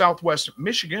from Southwest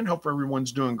Michigan. Hope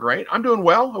everyone's doing great. I'm doing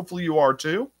well. Hopefully you are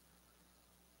too.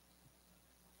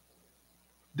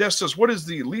 Des says, what is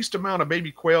the least amount of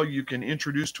baby quail you can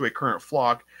introduce to a current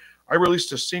flock? I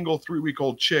released a single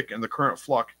 3-week-old chick and the current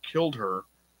flock killed her.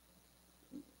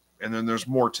 And then there's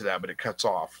more to that, but it cuts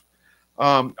off.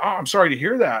 I'm sorry to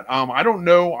hear that. I don't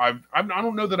know. I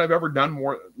don't know that I've ever done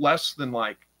less than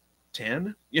like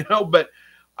 10, but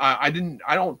I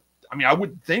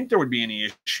wouldn't think there would be any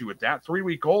issue with that.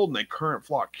 3-week-old and the current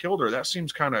flock killed her. That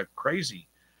seems kind of crazy.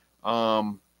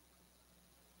 Sorry,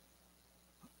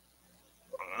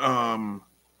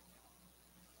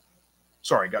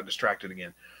 got distracted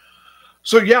again.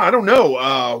 So yeah, I don't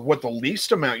know what the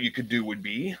least amount you could do would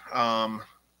be. Man,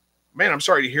 I'm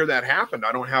sorry to hear that happened.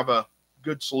 I don't have a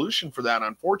good solution for that,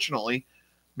 unfortunately.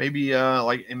 Maybe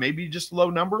maybe just a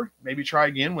low number. Maybe try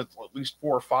again with at least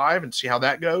 4 or 5 and see how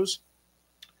that goes.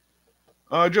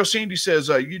 Joe Sandy says,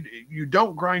 you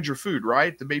don't grind your food,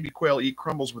 right? The baby quail eat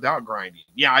crumbles without grinding.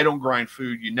 Yeah, I don't grind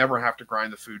food. You never have to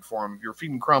grind the food for them. If you're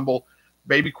feeding crumble,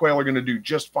 baby quail are going to do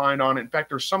just fine on it. In fact,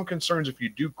 there's some concerns if you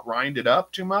do grind it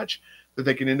up too much that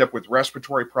they can end up with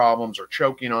respiratory problems or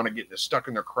choking on it, getting it stuck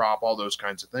in their crop, all those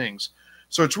kinds of things.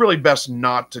 So it's really best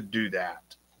not to do that.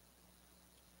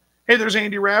 Hey, there's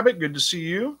Andy Rabbit. Good to see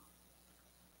you.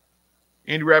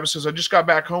 Andy Rabbit says, I just got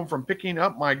back home from picking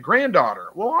up my granddaughter.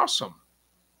 Well, awesome.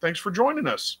 Thanks for joining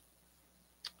us.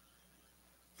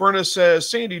 Verna says,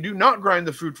 Sandy, do not grind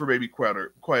the food for baby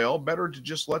quail. Better to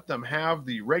just let them have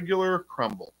the regular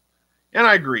crumble. And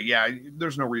I agree. Yeah,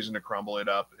 there's no reason to crumble it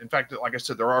up. In fact, like I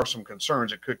said, there are some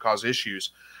concerns. It could cause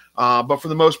issues. But for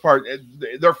the most part,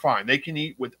 they're fine. They can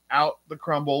eat without the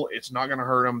crumble. It's not going to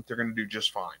hurt them. They're going to do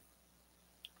just fine.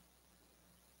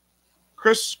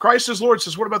 Christ is Lord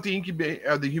says, what about the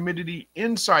humidity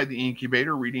inside the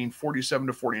incubator reading 47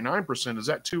 to 49%? Is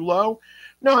that too low?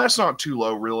 No, that's not too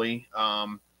low, really.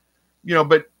 But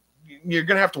you're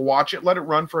going to have to watch it. Let it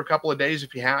run for a couple of days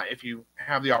if you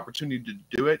have the opportunity to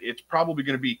do it. It's probably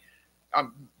going to be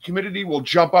humidity will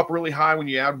jump up really high when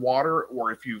you add water,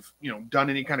 or if you've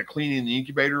done any kind of cleaning in the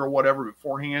incubator or whatever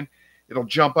beforehand, it'll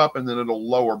jump up and then it'll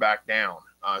lower back down.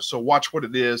 So watch what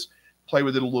it is. Play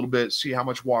with it a little bit, see how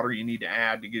much water you need to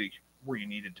add to get it where you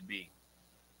need it to be.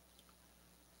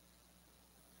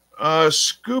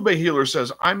 Scuba Healer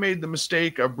says, I made the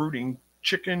mistake of brooding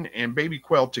chicken and baby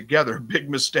quail together. Big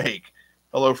mistake.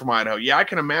 Hello from Idaho. Yeah, I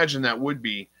can imagine that would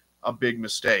be a big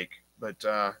mistake. But,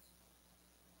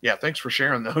 yeah, thanks for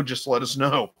sharing, though. Just let us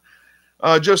know.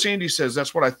 Joe Sandy says,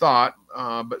 that's what I thought,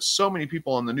 but so many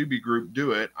people in the newbie group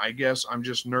do it. I guess I'm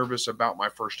just nervous about my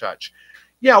first touch.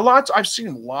 Yeah, I've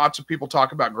seen lots of people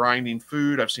talk about grinding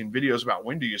food. I've seen videos about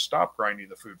when do you stop grinding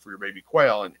the food for your baby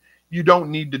quail, and you don't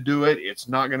need to do it. It's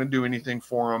not going to do anything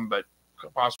for them, but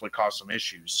could possibly cause some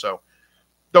issues. So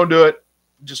don't do it.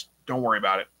 Just don't worry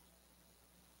about it.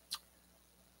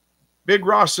 Big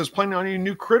Ross says, planning on any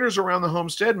new critters around the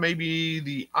homestead, maybe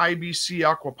the IBC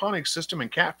aquaponics system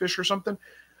and catfish or something.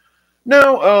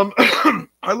 No,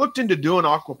 I looked into doing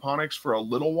aquaponics for a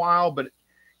little while, but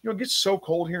it gets so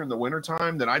cold here in the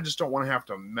wintertime that I just don't want to have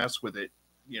to mess with it,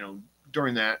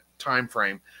 during that time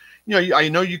frame. I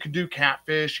know you could do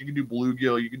catfish, you could do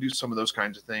bluegill, you could do some of those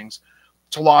kinds of things.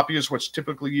 Tilapia is what's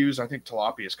typically used. I think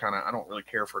tilapia is I don't really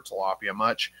care for tilapia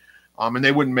much. And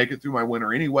they wouldn't make it through my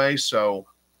winter anyway. So,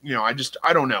 I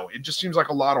don't know. It just seems like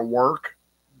a lot of work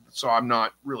so I'm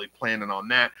not really planning on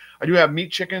that. I do have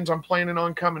meat chickens I'm planning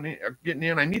on getting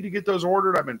in. I need to get those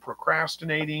ordered. I've been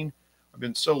procrastinating. I've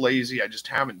been so lazy. I just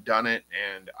haven't done it,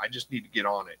 and I just need to get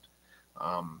on it.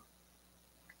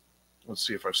 Let's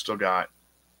see if I've still got.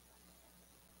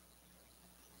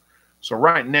 So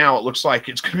right now it looks like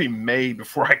it's going to be May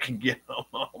before I can get them.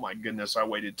 Oh my goodness, I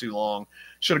waited too long.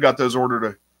 Should have got those ordered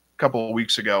a couple of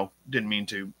weeks ago. Didn't mean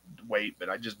to wait, but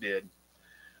I just did.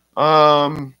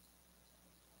 Andy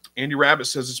Rabbit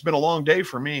says, it's been a long day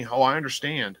for me. Oh, I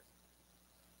understand.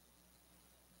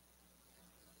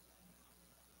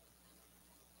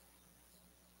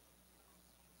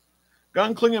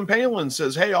 Gunklingin Palin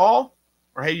says, hey all,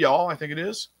 or hey y'all, I think it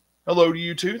is. Hello to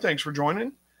you too. Thanks for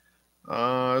joining.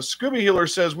 Scooby Healer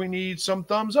says we need some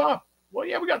thumbs up. Well,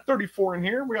 yeah, we got 34 in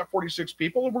here. We got 46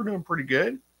 people, and we're doing pretty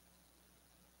good.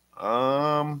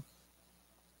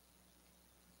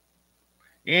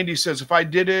 Andy says, if I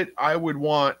did it, I would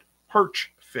want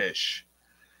perch fish.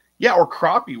 Yeah, or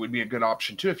crappie would be a good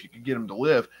option too if you could get them to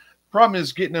live. Problem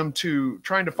is getting them to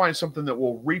trying to find something that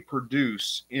will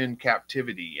reproduce in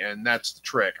captivity, and that's the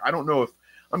trick. I don't know if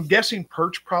I'm guessing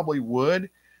perch probably would,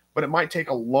 but it might take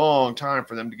a long time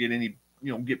for them to get any,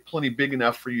 get plenty big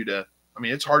enough for you to. I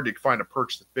mean, it's hard to find a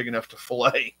perch that's big enough to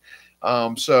fillet.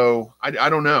 So I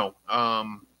don't know.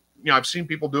 I've seen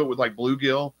people do it with like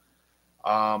bluegill,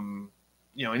 and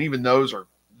even those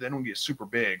they don't get super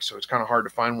big, so it's kind of hard to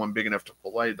find one big enough to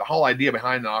fillet. The whole idea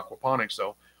behind the aquaponics,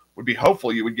 though, would be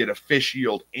hopefully you would get a fish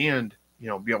yield and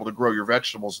be able to grow your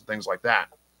vegetables and things like that.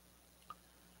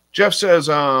 Jeff says,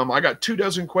 I got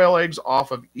 24 quail eggs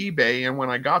off of eBay, and when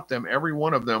I got them, every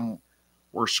one of them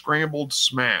were scrambled,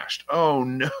 smashed. Oh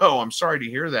no, I'm sorry to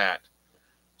hear that.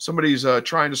 Somebody's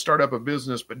trying to start up a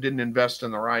business but didn't invest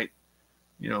in the right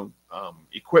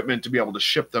equipment to be able to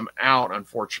ship them out,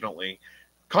 unfortunately.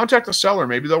 Contact the seller.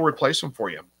 Maybe they'll replace them for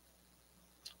you.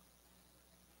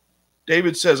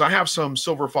 David says, I have some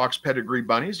silver fox pedigree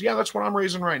bunnies. Yeah, that's what I'm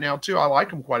raising right now, too. I like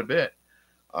them quite a bit.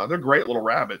 They're great little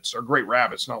rabbits, or great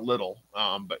rabbits, not little.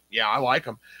 But, yeah, I like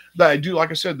them. I do,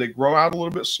 like I said, they grow out a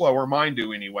little bit slower. Mine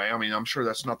do anyway. I mean, I'm sure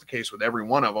that's not the case with every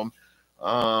one of them.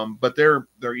 But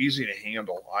they're easy to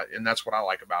handle, and that's what I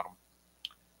like about them.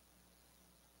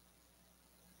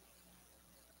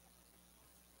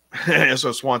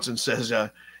 So Swanson says,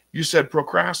 you said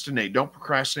procrastinate. Don't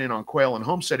procrastinate on quail and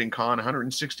homesteading con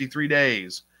 163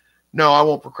 days. No, I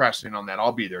won't procrastinate on that.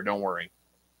 I'll be there. Don't worry.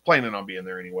 Planning on being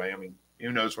there anyway. I mean,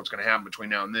 who knows what's going to happen between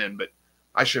now and then, but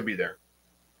I should be there.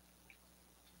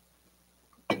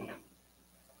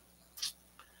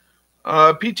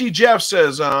 PT Jeff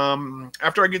says,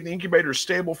 after I get the incubator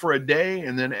stable for a day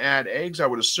and then add eggs, I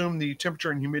would assume the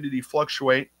temperature and humidity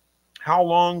fluctuate. How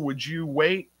long would you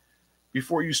wait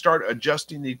before you start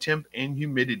adjusting the temp and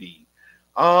humidity?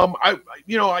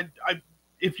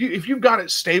 If you've got it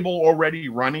stable already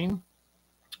running,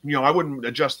 I wouldn't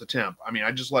adjust the temp. I mean,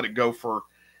 I just let it go for,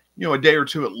 a day or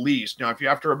two at least. Now, if you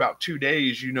after about 2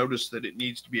 days, you notice that it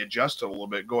needs to be adjusted a little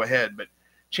bit, go ahead. But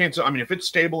if it's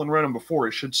stable and running before,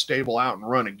 it should stable out and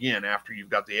run again after you've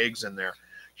got the eggs in there.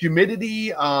 Humidity,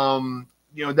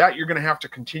 that you're going to have to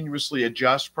continuously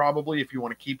adjust probably if you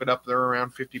want to keep it up there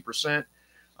around 50%.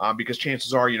 Because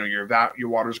chances are, your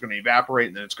water is going to evaporate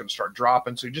and then it's going to start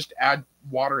dropping. So just add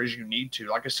water as you need to.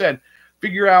 Like I said,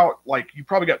 figure out, like, you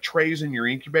probably got trays in your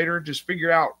incubator. Just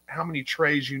figure out how many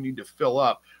trays you need to fill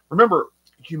up. Remember,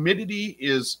 humidity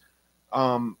is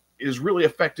really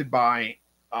affected by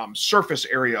surface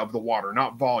area of the water,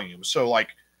 not volume. So like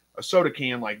a soda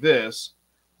can like this,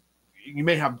 you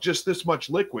may have just this much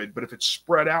liquid, but if it's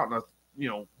spread out in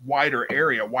a wider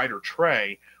area, wider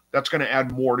tray, that's going to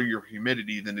add more to your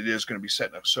humidity than it is going to be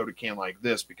set in a soda can like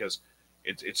this, because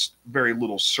it's very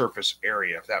little surface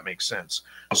area, if that makes sense.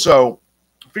 So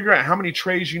figure out how many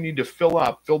trays you need to fill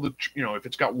up. If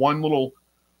it's got one little,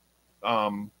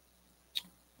 I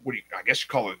guess you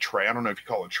call it a tray. I don't know if you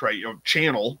call it a tray,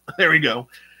 channel. There we go.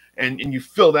 And you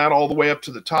fill that all the way up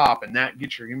to the top, and that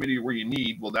gets your humidity where you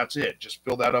need. Well, that's it. Just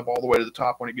fill that up all the way to the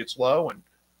top when it gets low, and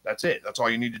that's it. That's all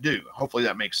you need to do. Hopefully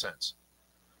that makes sense.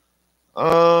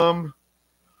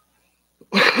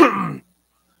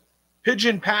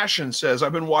 Pigeon Passion says,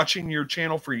 I've been watching your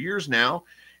channel for years now,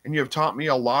 and you have taught me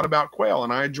a lot about quail,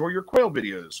 and I enjoy your quail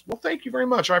videos. Well, thank you very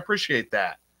much. I appreciate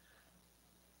that.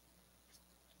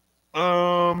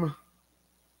 Verna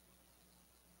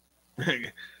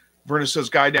says,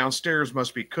 guy downstairs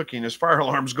must be cooking. His fire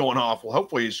alarm's going off. Well,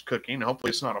 hopefully he's cooking. Hopefully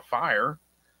it's not a fire.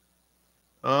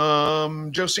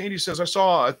 Joe Sandy says, I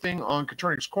saw a thing on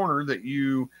Copernicus Corner that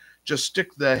you just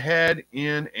stick the head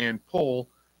in and pull,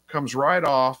 comes right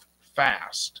off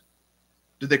fast.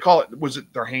 Did they call it, was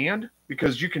it their hand?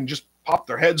 Because you can just pop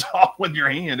their heads off with your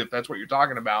hand if that's what you're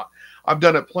talking about. I've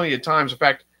done it plenty of times. In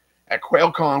fact, at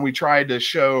QuailCon, we tried to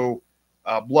show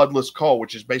bloodless cull,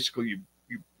 which is basically you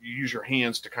use your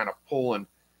hands to kind of pull and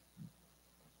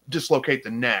dislocate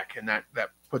the neck, and that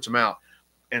puts them out.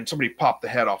 And somebody popped the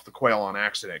head off the quail on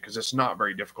accident because it's not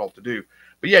very difficult to do.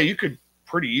 But yeah, you could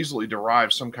pretty easily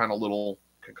derive some kind of little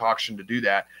concoction to do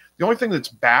that. The only thing that's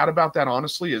bad about that,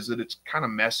 honestly, is that it's kind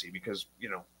of messy because, you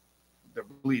know, they're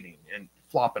bleeding and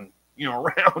flopping, you know,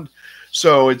 around.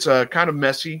 So it's kind of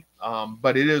messy,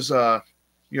 but it is, you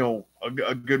know,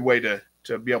 a good way to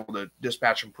be able to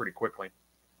dispatch them pretty quickly.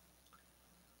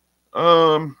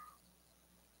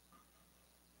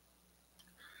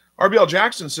 RBL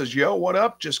Jackson says, yo, what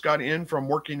up? Just got in from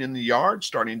working in the yard,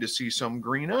 starting to see some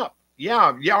green up.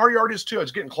 Yeah, our yard is too.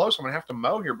 It's getting close. I'm going to have to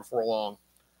mow here before long.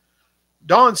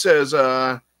 Don says,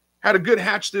 had a good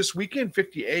hatch this weekend,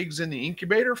 50 eggs in the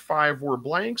incubator, 5 were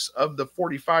blanks. Of the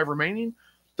 45 remaining,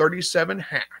 37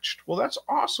 hatched. Well, that's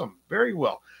awesome. Very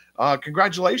well.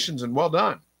 Congratulations and well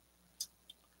done.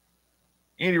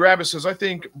 Andy Rabbit says, I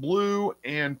think blue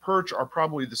and perch are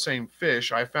probably the same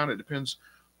fish. I found it depends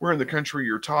where in the country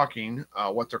you're talking,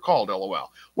 what they're called,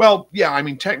 LOL. Well, yeah, I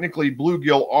mean, technically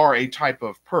bluegill are a type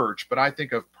of perch, but I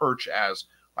think of perch as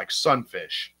like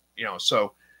sunfish, you know,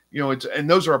 so, you know, it's, and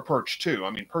those are a perch too. I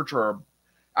mean, perch are,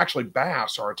 actually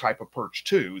bass are a type of perch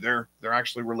too. They're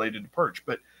actually related to perch,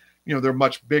 but, you know, they're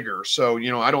much bigger. So,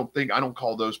 you know, I don't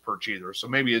call those perch either. So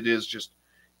maybe it is just,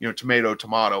 you know,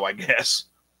 tomato, I guess.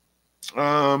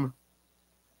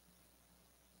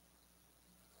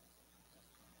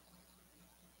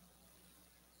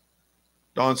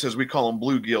 Don says we call them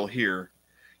bluegill here.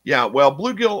 Yeah, well,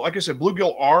 bluegill, like I said,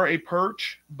 bluegill are a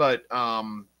perch, but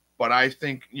I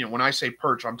think, you know, when I say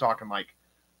perch, I'm talking like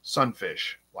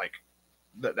sunfish, like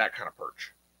that kind of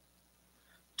perch.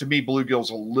 To me, bluegill's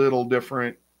a little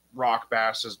different. Rock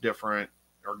bass is different,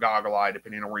 or goggle eye,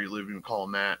 depending on where you live, you can call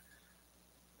them that.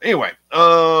 Anyway,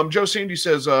 Joe Sandy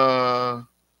says, okay, I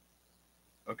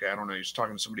don't know. He's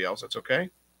talking to somebody else. That's okay.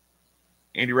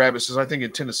 Andy Rabbit says, I think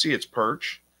in Tennessee it's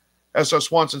perch. S.O.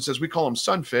 Swanson says, we call them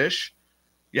sunfish.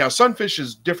 Yeah, sunfish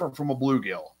is different from a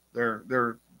bluegill.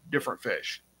 They're different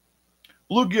fish.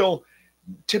 Bluegill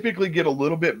typically get a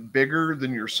little bit bigger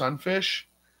than your sunfish,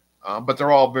 but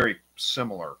they're all very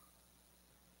similar.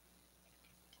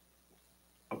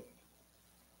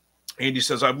 Andy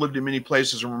says, I've lived in many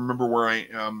places and remember where I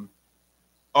am.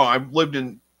 Oh, I've lived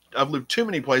too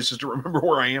many places to remember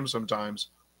where I am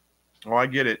sometimes. Oh, I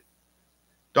get it.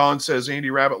 Don says,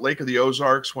 Andy Rabbit, Lake of the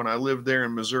Ozarks. When I lived there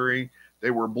in Missouri,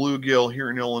 they were bluegill. Here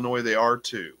in Illinois, they are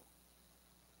too.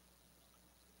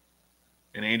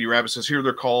 And Andy Rabbit says, here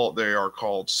they are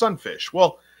called sunfish.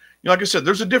 Well, you know, like I said,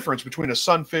 there's a difference between a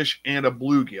sunfish and a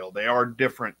bluegill. They are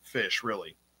different fish,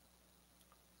 really.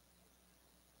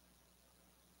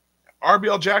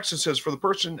 RBL Jackson says, for the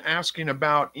person asking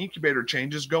about incubator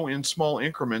changes, go in small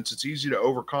increments. It's easy to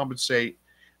overcompensate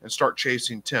and start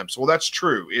chasing temps. Well, that's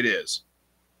true. It is.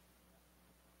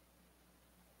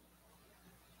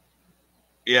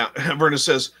 Yeah, Verna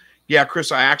says, yeah,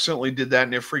 Chris, I accidentally did that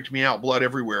and it freaked me out. Blood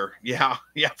everywhere. Yeah,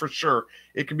 for sure.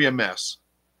 It can be a mess.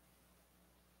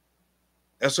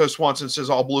 S.O. Swanson says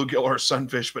all bluegill are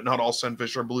sunfish, but not all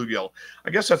sunfish are bluegill. I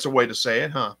guess that's a way to say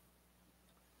it, huh?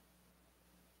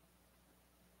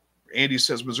 Andy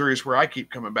says Missouri is where I keep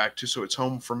coming back to, so it's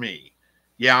home for me.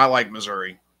 Yeah, I like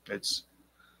Missouri.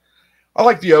 I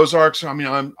like the Ozarks. I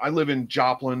mean, I live in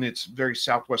Joplin. It's very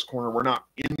southwest corner. We're not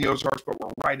in the Ozarks, but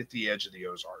we're right at the edge of the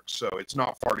Ozarks, so it's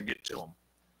not far to get to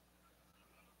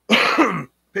them.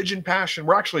 Pigeon Passion.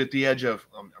 We're actually at the edge of,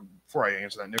 before I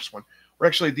answer that next one, we're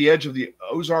actually at the edge of the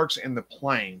Ozarks and the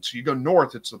Plains. So you go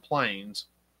north, it's the Plains.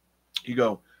 You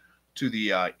go to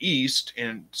the east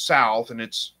and south, and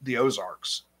it's the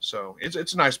Ozarks. So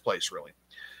it's a nice place, really.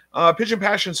 Pigeon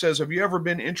Passion says, have you ever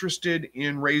been interested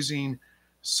in raising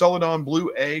Celadon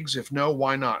blue eggs? If no,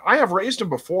 why not? I have raised them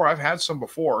before. I've had some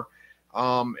before.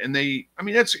 And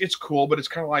it's cool, but it's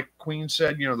kind of like Queen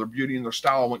said, you know, their beauty and their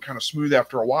style went kind of smooth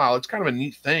after a while. It's kind of a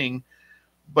neat thing,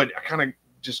 but I kind of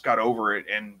just got over it.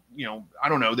 And, you know, I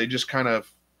don't know, they just kind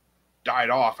of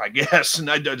died off, I guess. And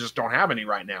I just don't have any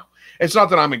right now. It's not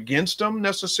that I'm against them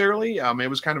necessarily. It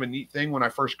was kind of a neat thing when I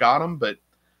first got them, but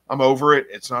I'm over it.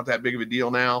 It's not that big of a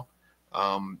deal now.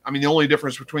 The only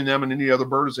difference between them and any other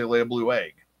bird is they lay a blue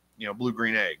egg, you know,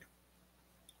 blue-green egg.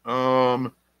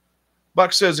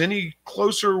 Buck says, in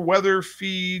closer weather,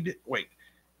 feed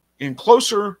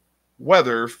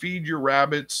your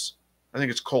rabbits. I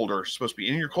think it's colder. It's supposed to be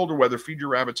in your colder weather, feed your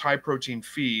rabbits high-protein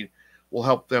feed will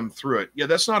help them through it. Yeah,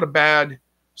 that's not a bad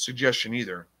suggestion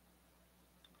either.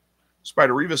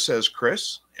 Spider Riva says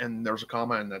Chris, and there's a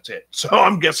comment, and that's it. So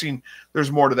I'm guessing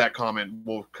there's more to that comment.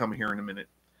 We'll come here in a minute.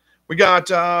 We got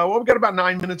we got about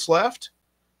 9 minutes left.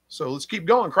 So let's keep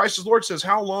going. Christ is Lord says,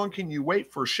 how long can you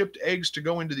wait for shipped eggs to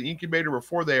go into the incubator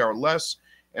before they are less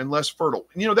and less fertile?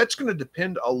 You know, that's going to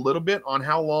depend a little bit on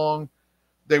how long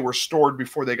they were stored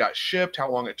before they got shipped,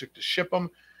 how long it took to ship them.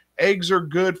 Eggs are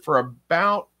good for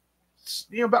about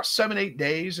 7-8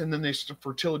 days, and then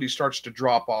fertility starts to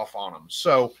drop off on them.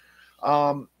 So,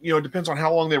 it depends on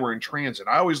how long they were in transit.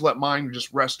 I always let mine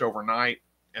just rest overnight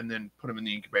and then put them in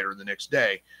the incubator the next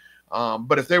day.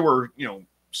 But if they were,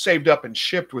 saved up and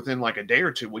shipped within like a day or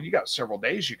two, well, you got several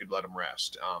days you could let them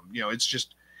rest.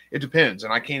 It depends.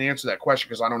 And I can't answer that question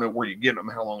because I don't know where you get them,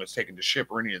 how long it's taken to ship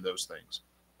or any of those things.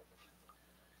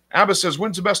 Abba says,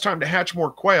 when's the best time to hatch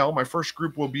more quail? My first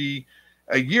group will be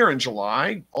a year in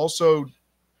July. Also,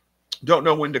 don't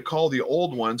know when to call the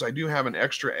old ones. I do have an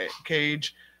extra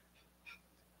cage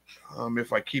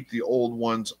if I keep the old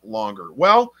ones longer.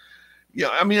 Well, yeah,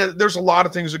 I mean, there's a lot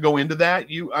of things that go into that.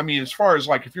 As far as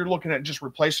like if you're looking at just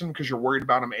replacing them because you're worried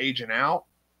about them aging out,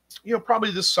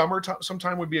 probably this summer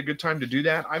sometime would be a good time to do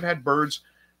that. I've had birds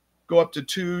go up to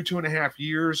 2.5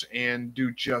 years and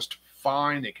do just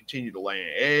fine. They continue to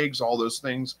lay eggs, all those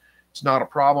things. It's not a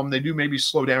problem. They do maybe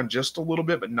slow down just a little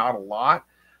bit, but not a lot.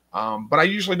 But I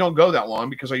usually don't go that long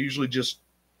because I usually just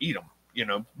eat them,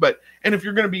 and if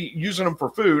you're going to be using them for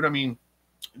food, I mean,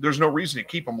 there's no reason to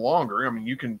keep them longer. I mean,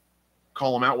 you can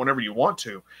call them out whenever you want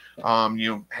to.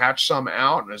 Hatch some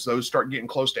out, and as those start getting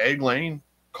close to egg laying,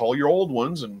 call your old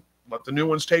ones and let the new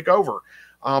ones take over.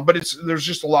 But there's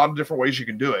just a lot of different ways you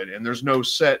can do it, and there's no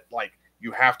set like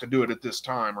you have to do it at this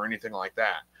time or anything like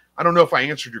that. I don't know if I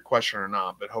answered your question or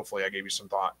not, but hopefully I gave you some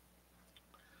thought.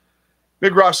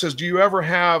 Big Ross says, do you ever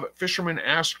have fishermen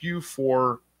ask you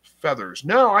for feathers?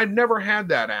 No, I've never had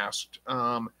that asked.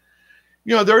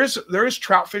 There is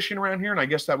trout fishing around here, and I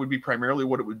guess that would be primarily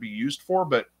what it would be used for,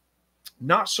 but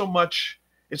not so much.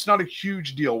 It's not a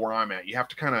huge deal where I'm at. You have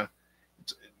to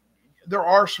there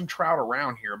are some trout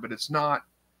around here, but it's not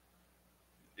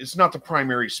the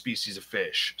primary species of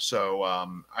fish. So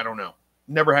I don't know.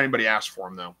 Never had anybody ask for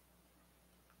them though.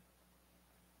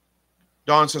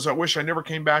 Don says, I wish I never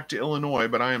came back to Illinois,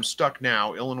 but I am stuck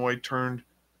now. Illinois turned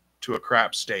to a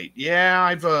crap state. Yeah,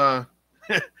 I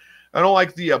don't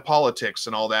like the politics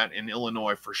and all that in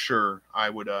Illinois for sure.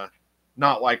 I would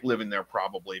not like living there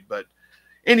probably. But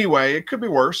anyway, it could be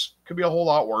worse. Could be a whole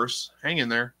lot worse. Hang in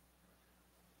there.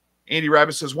 Andy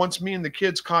Rabbit says, once me and the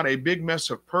kids caught a big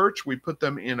mess of perch, we put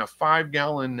them in a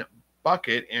 5-gallon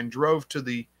bucket and drove to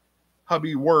the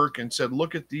hubby work and said,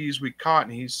 look at these we caught.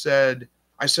 And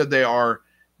I said they are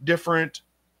different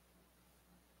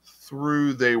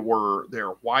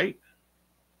they're white.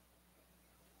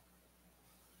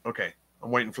 Okay,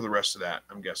 I'm waiting for the rest of that,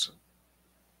 I'm guessing.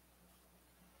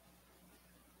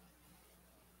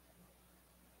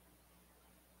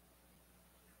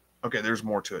 Okay, there's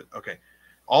more to it. Okay.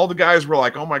 All the guys were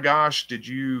like, oh my gosh, did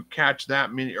you catch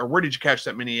that many? Or where did you catch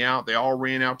that many out? They all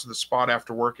ran out to the spot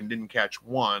after work and didn't catch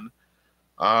one.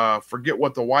 Forget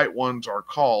what the white ones are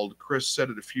called. Chris said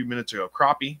it a few minutes ago.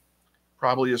 Crappie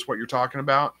probably is what you're talking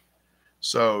about.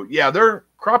 So, yeah,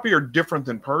 crappie are different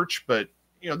than perch, but,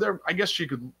 I guess you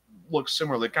could look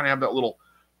similar. They kind of have that little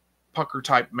pucker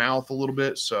type mouth a little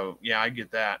bit. So, yeah, I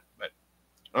get that. But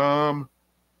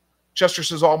Chester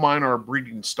says all mine are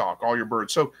breeding stock, all your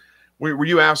birds. So, were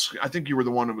you asked? I think you were the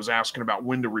one that was asking about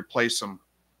when to replace them.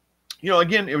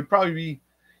 Again, it would probably be,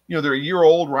 they're a year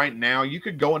old right now. You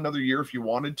could go another year if you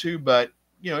wanted to, but,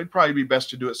 it'd probably be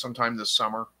best to do it sometime this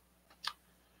summer.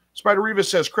 Spider Riva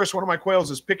says, Chris, one of my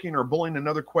quails is picking or bullying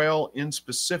another quail in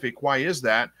specific. Why is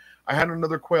that? I had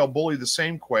another quail bully the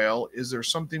same quail. Is there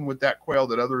something with that quail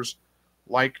that others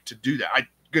like to do that?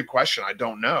 Good question. I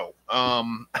don't know.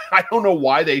 I don't know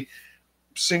why they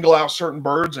single out certain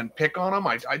birds and pick on them.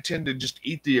 I tend to just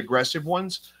eat the aggressive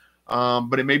ones.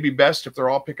 But it may be best if they're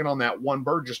all picking on that one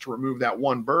bird just to remove that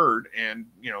one bird and,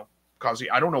 cause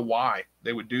I don't know why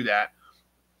they would do that.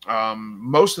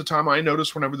 Most of the time I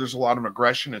notice whenever there's a lot of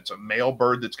aggression, it's a male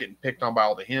bird that's getting picked on by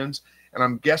all the hens. And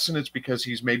I'm guessing it's because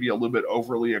he's maybe a little bit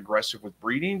overly aggressive with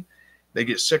breeding. They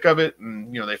get sick of it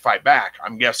and, they fight back,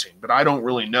 I'm guessing. But I don't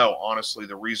really know, honestly,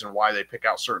 the reason why they pick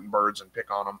out certain birds and pick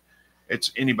on them.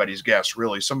 It's anybody's guess,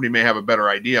 really. Somebody may have a better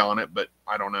idea on it, but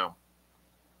I don't know.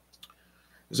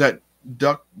 Is that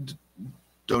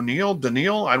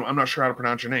Daniel? I'm not sure how to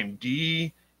pronounce your name.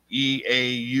 Deauxneal.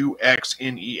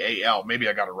 Maybe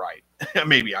I got it right.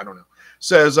 Maybe, I don't know.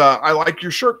 Says, I like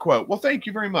your shirt quote. Well, thank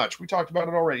you very much. We talked about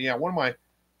it already. Yeah, one of my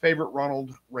favorite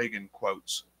Ronald Reagan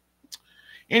quotes.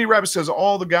 Andy Rabbit says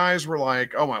all the guys were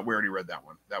like, oh my, we already read that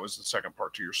one. That was the second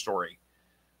part to your story.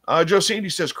 Joe Sandy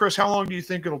says, Chris, how long do you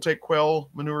think it'll take quail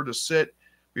manure to sit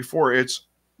before it's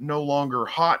no longer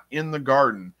hot in the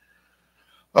garden?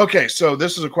 Okay, so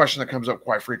this is a question that comes up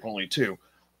quite frequently too.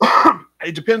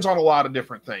 It depends on a lot of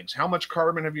different things. How much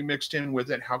carbon have you mixed in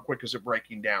with it? How quick is it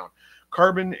breaking down?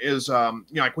 Carbon is,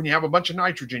 like when you have a bunch of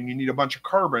nitrogen, you need a bunch of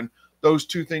carbon. Those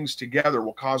two things together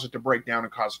will cause it to break down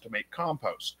and cause it to make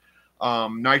compost.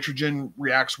 Nitrogen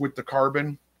reacts with the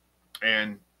carbon,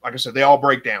 and like I said, they all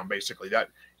break down basically. That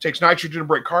takes nitrogen to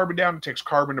break carbon down. It takes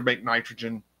carbon to make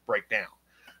nitrogen break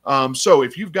down. So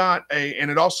if you've got and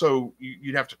it also,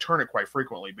 you'd have to turn it quite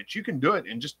frequently, but you can do it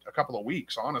in just a couple of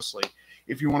weeks, honestly.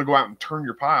 If you want to go out and turn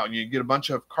your pile, and you get a bunch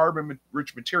of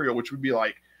carbon-rich material, which would be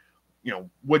like,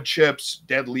 wood chips,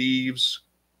 dead leaves,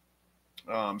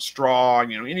 straw,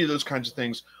 any of those kinds of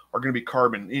things are going to be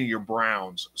carbon, any of your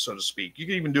browns, so to speak. You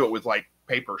can even do it with like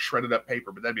paper, shredded up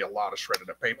paper, but that'd be a lot of shredded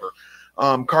up paper.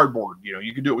 Cardboard,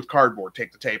 you can do it with cardboard,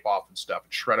 take the tape off and stuff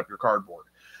and shred up your cardboard.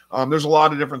 There's a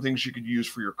lot of different things you could use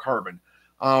for your carbon.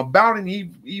 About an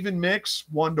even mix,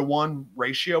 1-to-1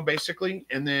 ratio, basically.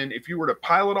 And then if you were to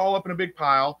pile it all up in a big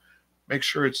pile, make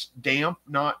sure it's damp,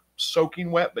 not soaking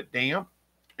wet, but damp.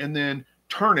 And then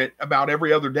turn it about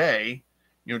every other day,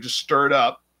 just stir it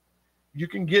up. You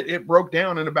can get it broke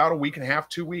down in about a week and a half,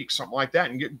 2 weeks, something like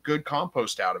that, and get good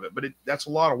compost out of it. But that's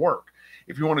a lot of work.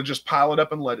 If you want to just pile it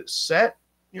up and let it set,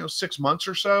 6 months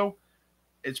or so,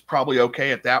 it's probably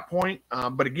okay at that point.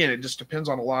 But again, it just depends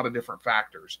on a lot of different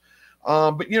factors.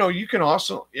 But you can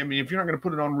also, if you're not going to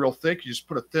put it on real thick, you just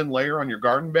put a thin layer on your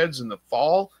garden beds in the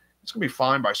fall. It's going to be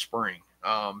fine by spring.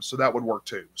 So that would work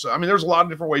too. So, there's a lot of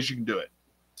different ways you can do it.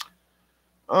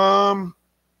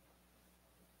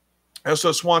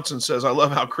 S.O. Swanson says, I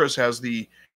love how Chris has the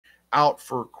out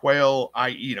for quail, I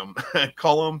eat them.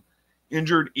 Call them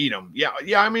injured, eat them. Yeah.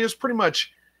 It's pretty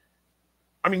much,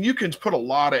 you can put a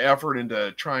lot of effort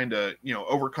into trying to,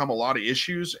 overcome a lot of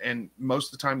issues. And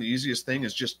most of the time, the easiest thing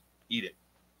is just eat it,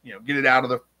 get it out of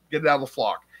the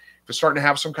flock. If it's starting to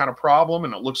have some kind of problem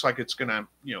and it looks like it's going to,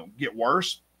 get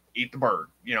worse, eat the bird,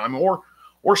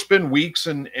 or spend weeks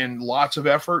and lots of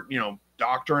effort,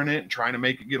 doctoring it and trying to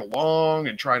make it get along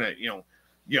and trying to, you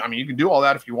can do all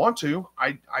that if you want to.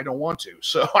 I don't want to.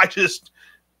 So I just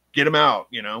get them out,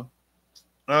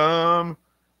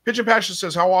 Pigeon Passion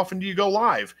says, how often do you go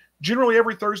live? Generally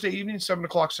every Thursday evening,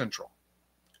 7:00 Central.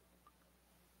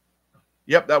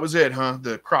 Yep, that was it, huh?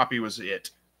 The crappie was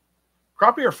it.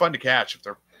 Crappie are fun to catch.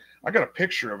 I got a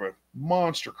picture of a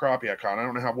monster crappie I caught. I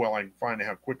don't know how well I can find it,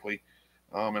 how quickly.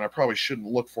 And I probably shouldn't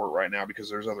look for it right now because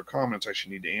there's other comments I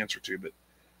should need to answer to. But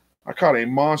I caught a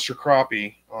monster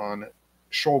crappie on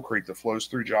Shoal Creek that flows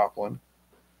through Joplin.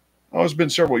 Oh, it's been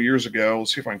several years ago.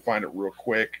 Let's see if I can find it real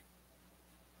quick.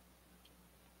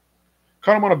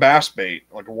 Caught him on a bass bait,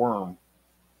 like a worm.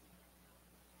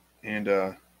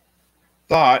 And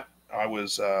thought I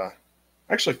was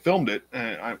actually filmed it.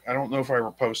 And I don't know if I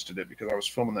ever posted it because I was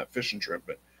filming that fishing trip,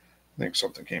 but I think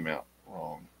something came out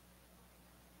wrong.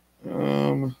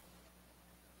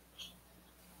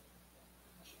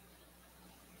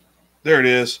 There it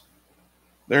is.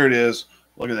 There it is.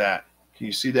 Look at that. Can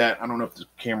you see that? I don't know if the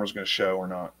camera's going to show or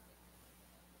not.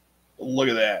 Look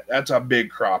at that. That's a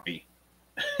big crappie.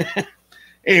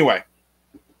 Anyway.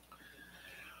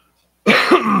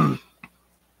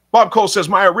 Bob Cole says,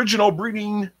 my original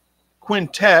breeding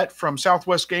quintet from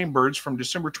Southwest Game Birds from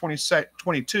December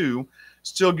 2022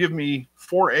 still give me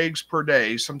 4 eggs per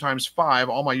day, sometimes 5.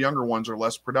 All my younger ones are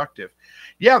less productive.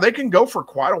 Yeah, they can go for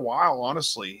quite a while,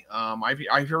 honestly.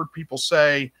 I've heard people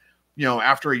say,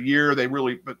 after a year,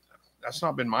 but that's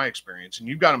not been my experience. And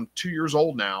you've got them 2 years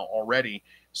old now already,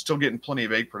 still getting plenty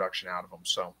of egg production out of them.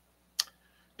 So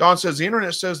Don says, the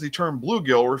internet says the term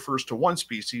bluegill refers to one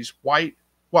species,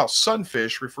 while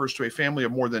sunfish refers to a family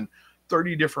of more than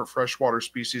 30 different freshwater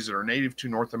species that are native to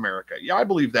North America. Yeah, I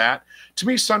believe that. To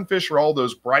me, sunfish are all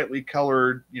those brightly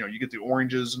colored, you get the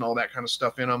oranges and all that kind of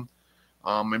stuff in them.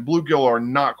 And bluegill are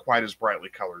not quite as brightly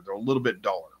colored. They're a little bit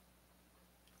duller.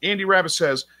 Andy Rabbit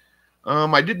says,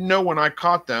 I didn't know when I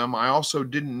caught them. I also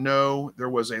didn't know there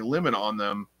was a limit on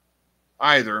them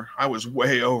either. I was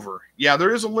way over. Yeah,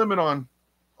 there is a limit on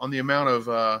the amount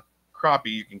of crappie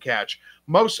you can catch.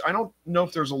 I don't know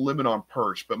if there's a limit on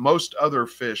perch, but most other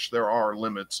fish, there are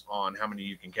limits on how many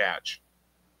you can catch.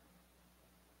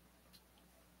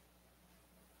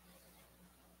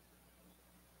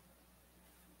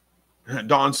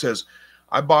 Don says,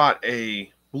 I brought a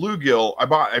bluegill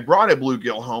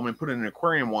home and put it in an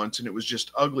aquarium once, and it was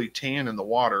just ugly tan in the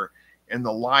water, and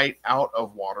the light out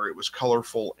of water, it was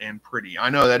colorful and pretty. I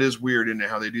know that is weird, isn't it,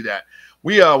 how they do that?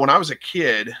 We when I was a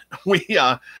kid, we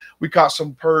caught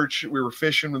some perch. We were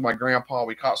fishing with my grandpa.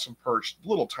 We caught some perch,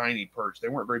 little tiny perch. They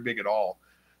weren't very big at all.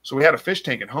 So we had a fish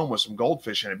tank at home with some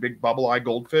goldfish in it, big bubble eye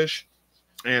goldfish.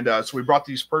 And so we brought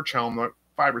these perch home,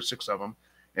 5 or 6 of them,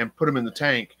 and put them in the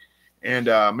tank. And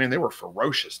man, they were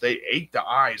ferocious. They ate the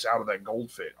eyes out of that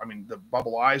goldfish. I mean, the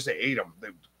bubble eyes, they ate them.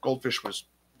 The goldfish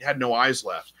had no eyes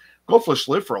left. Goldfish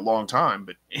lived for a long time,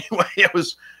 but anyway, it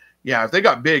was, yeah, if they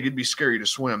got big, it'd be scary to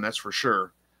swim, that's for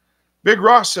sure. Big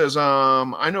Ross says,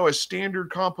 I know a standard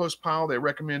compost pile, they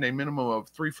recommend a minimum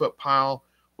of 3-foot pile,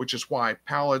 which is why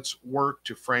pallets work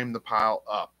to frame the pile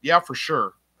up. Yeah, for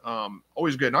sure.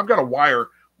 Always good. And I've got a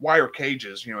wire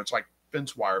cages, you know, it's like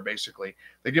fence wire, basically.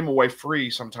 They give them away free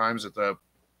sometimes at the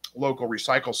local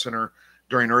recycle center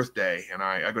during Earth Day, and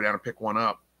I go down and pick one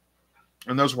up.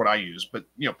 And those are what I use. But,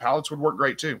 you know, pallets would work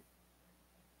great too.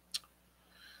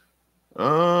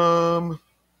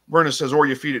 Verna says, or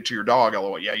you feed it to your dog.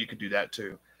 LOL. Yeah, you could do that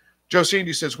too. Joe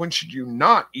Sandy says, when should you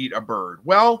not eat a bird?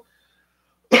 Well,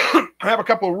 I have a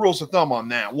couple of rules of thumb on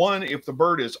that. One, if the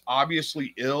bird is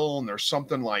obviously ill and there's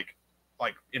something like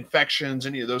infections,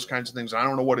 any of those kinds of things, and I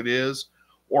don't know what it is,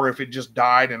 or if it just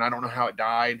died and I don't know how it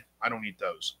died, I don't eat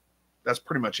those. That's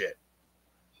pretty much it.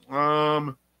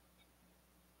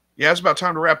 Yeah, it's about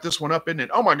time to wrap this one up, isn't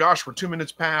it? Oh my gosh, we're 2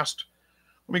 minutes past.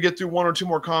 Let me get through 1 or 2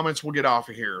 more comments. We'll get off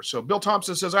of here. So Bill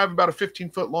Thompson says, I have about a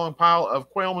 15-foot long pile of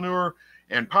quail manure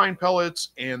and pine pellets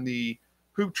and the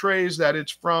poop trays that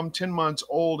it's from 10 months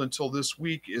old until this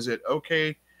week. Is it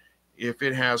okay if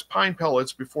it has pine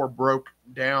pellets before broke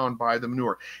down by the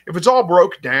manure? If it's all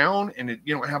broke down and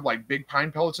you don't have like big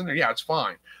pine pellets in there, yeah, it's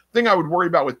fine. The thing I would worry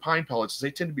about with pine pellets is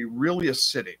they tend to be really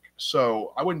acidic.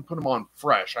 So I wouldn't put them on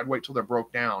fresh. I'd wait till they're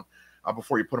broke down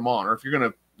before you put them on. Or if you're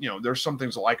going to, you know, there's some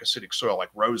things that like acidic soil, like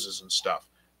roses and stuff.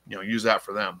 You know, use that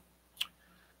for them.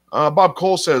 Bob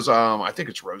Cole says, I think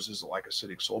it's roses that like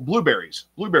acidic soil. Blueberries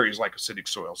like acidic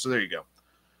soil. So there you go.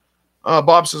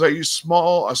 Bob says, I use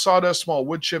sawdust, small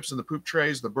wood chips in the poop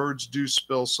trays. The birds do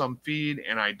spill some feed,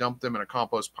 and I dump them in a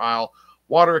compost pile.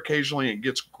 Water occasionally, it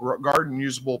gets garden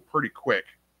usable pretty quick.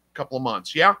 A couple of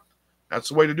months. Yeah, that's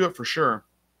the way to do it for sure.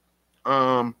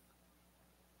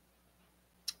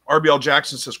 RBL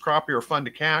Jackson says, crappie are fun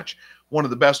to catch. One of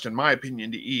the best, in my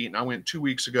opinion, to eat. And I went 2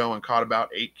 weeks ago and caught about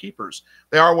 8 keepers.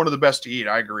 They are one of the best to eat.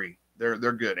 I agree. They're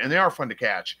good. And they are fun to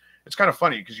catch. It's kind of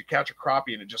funny because you catch a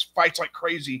crappie and it just fights like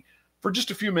crazy for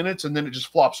just a few minutes, and then it just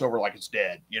flops over like it's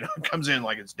dead. You know, it comes in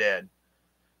like it's dead.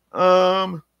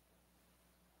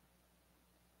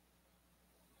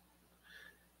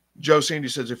 Joe Sandy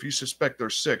says, if you suspect they're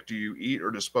sick, do you eat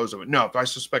or dispose of it? No, if I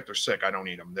suspect they're sick, I don't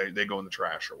eat them. They go in the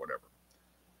trash or whatever.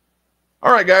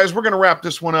 All right, guys, we're going to wrap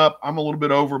this one up. I'm a little bit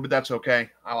over, but that's okay.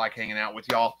 I like hanging out with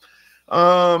y'all.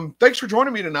 Thanks for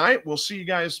joining me tonight. We'll see you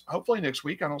guys hopefully next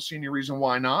week. I don't see any reason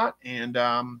why not. And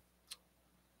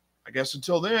I guess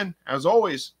until then, as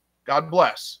always, God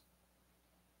bless.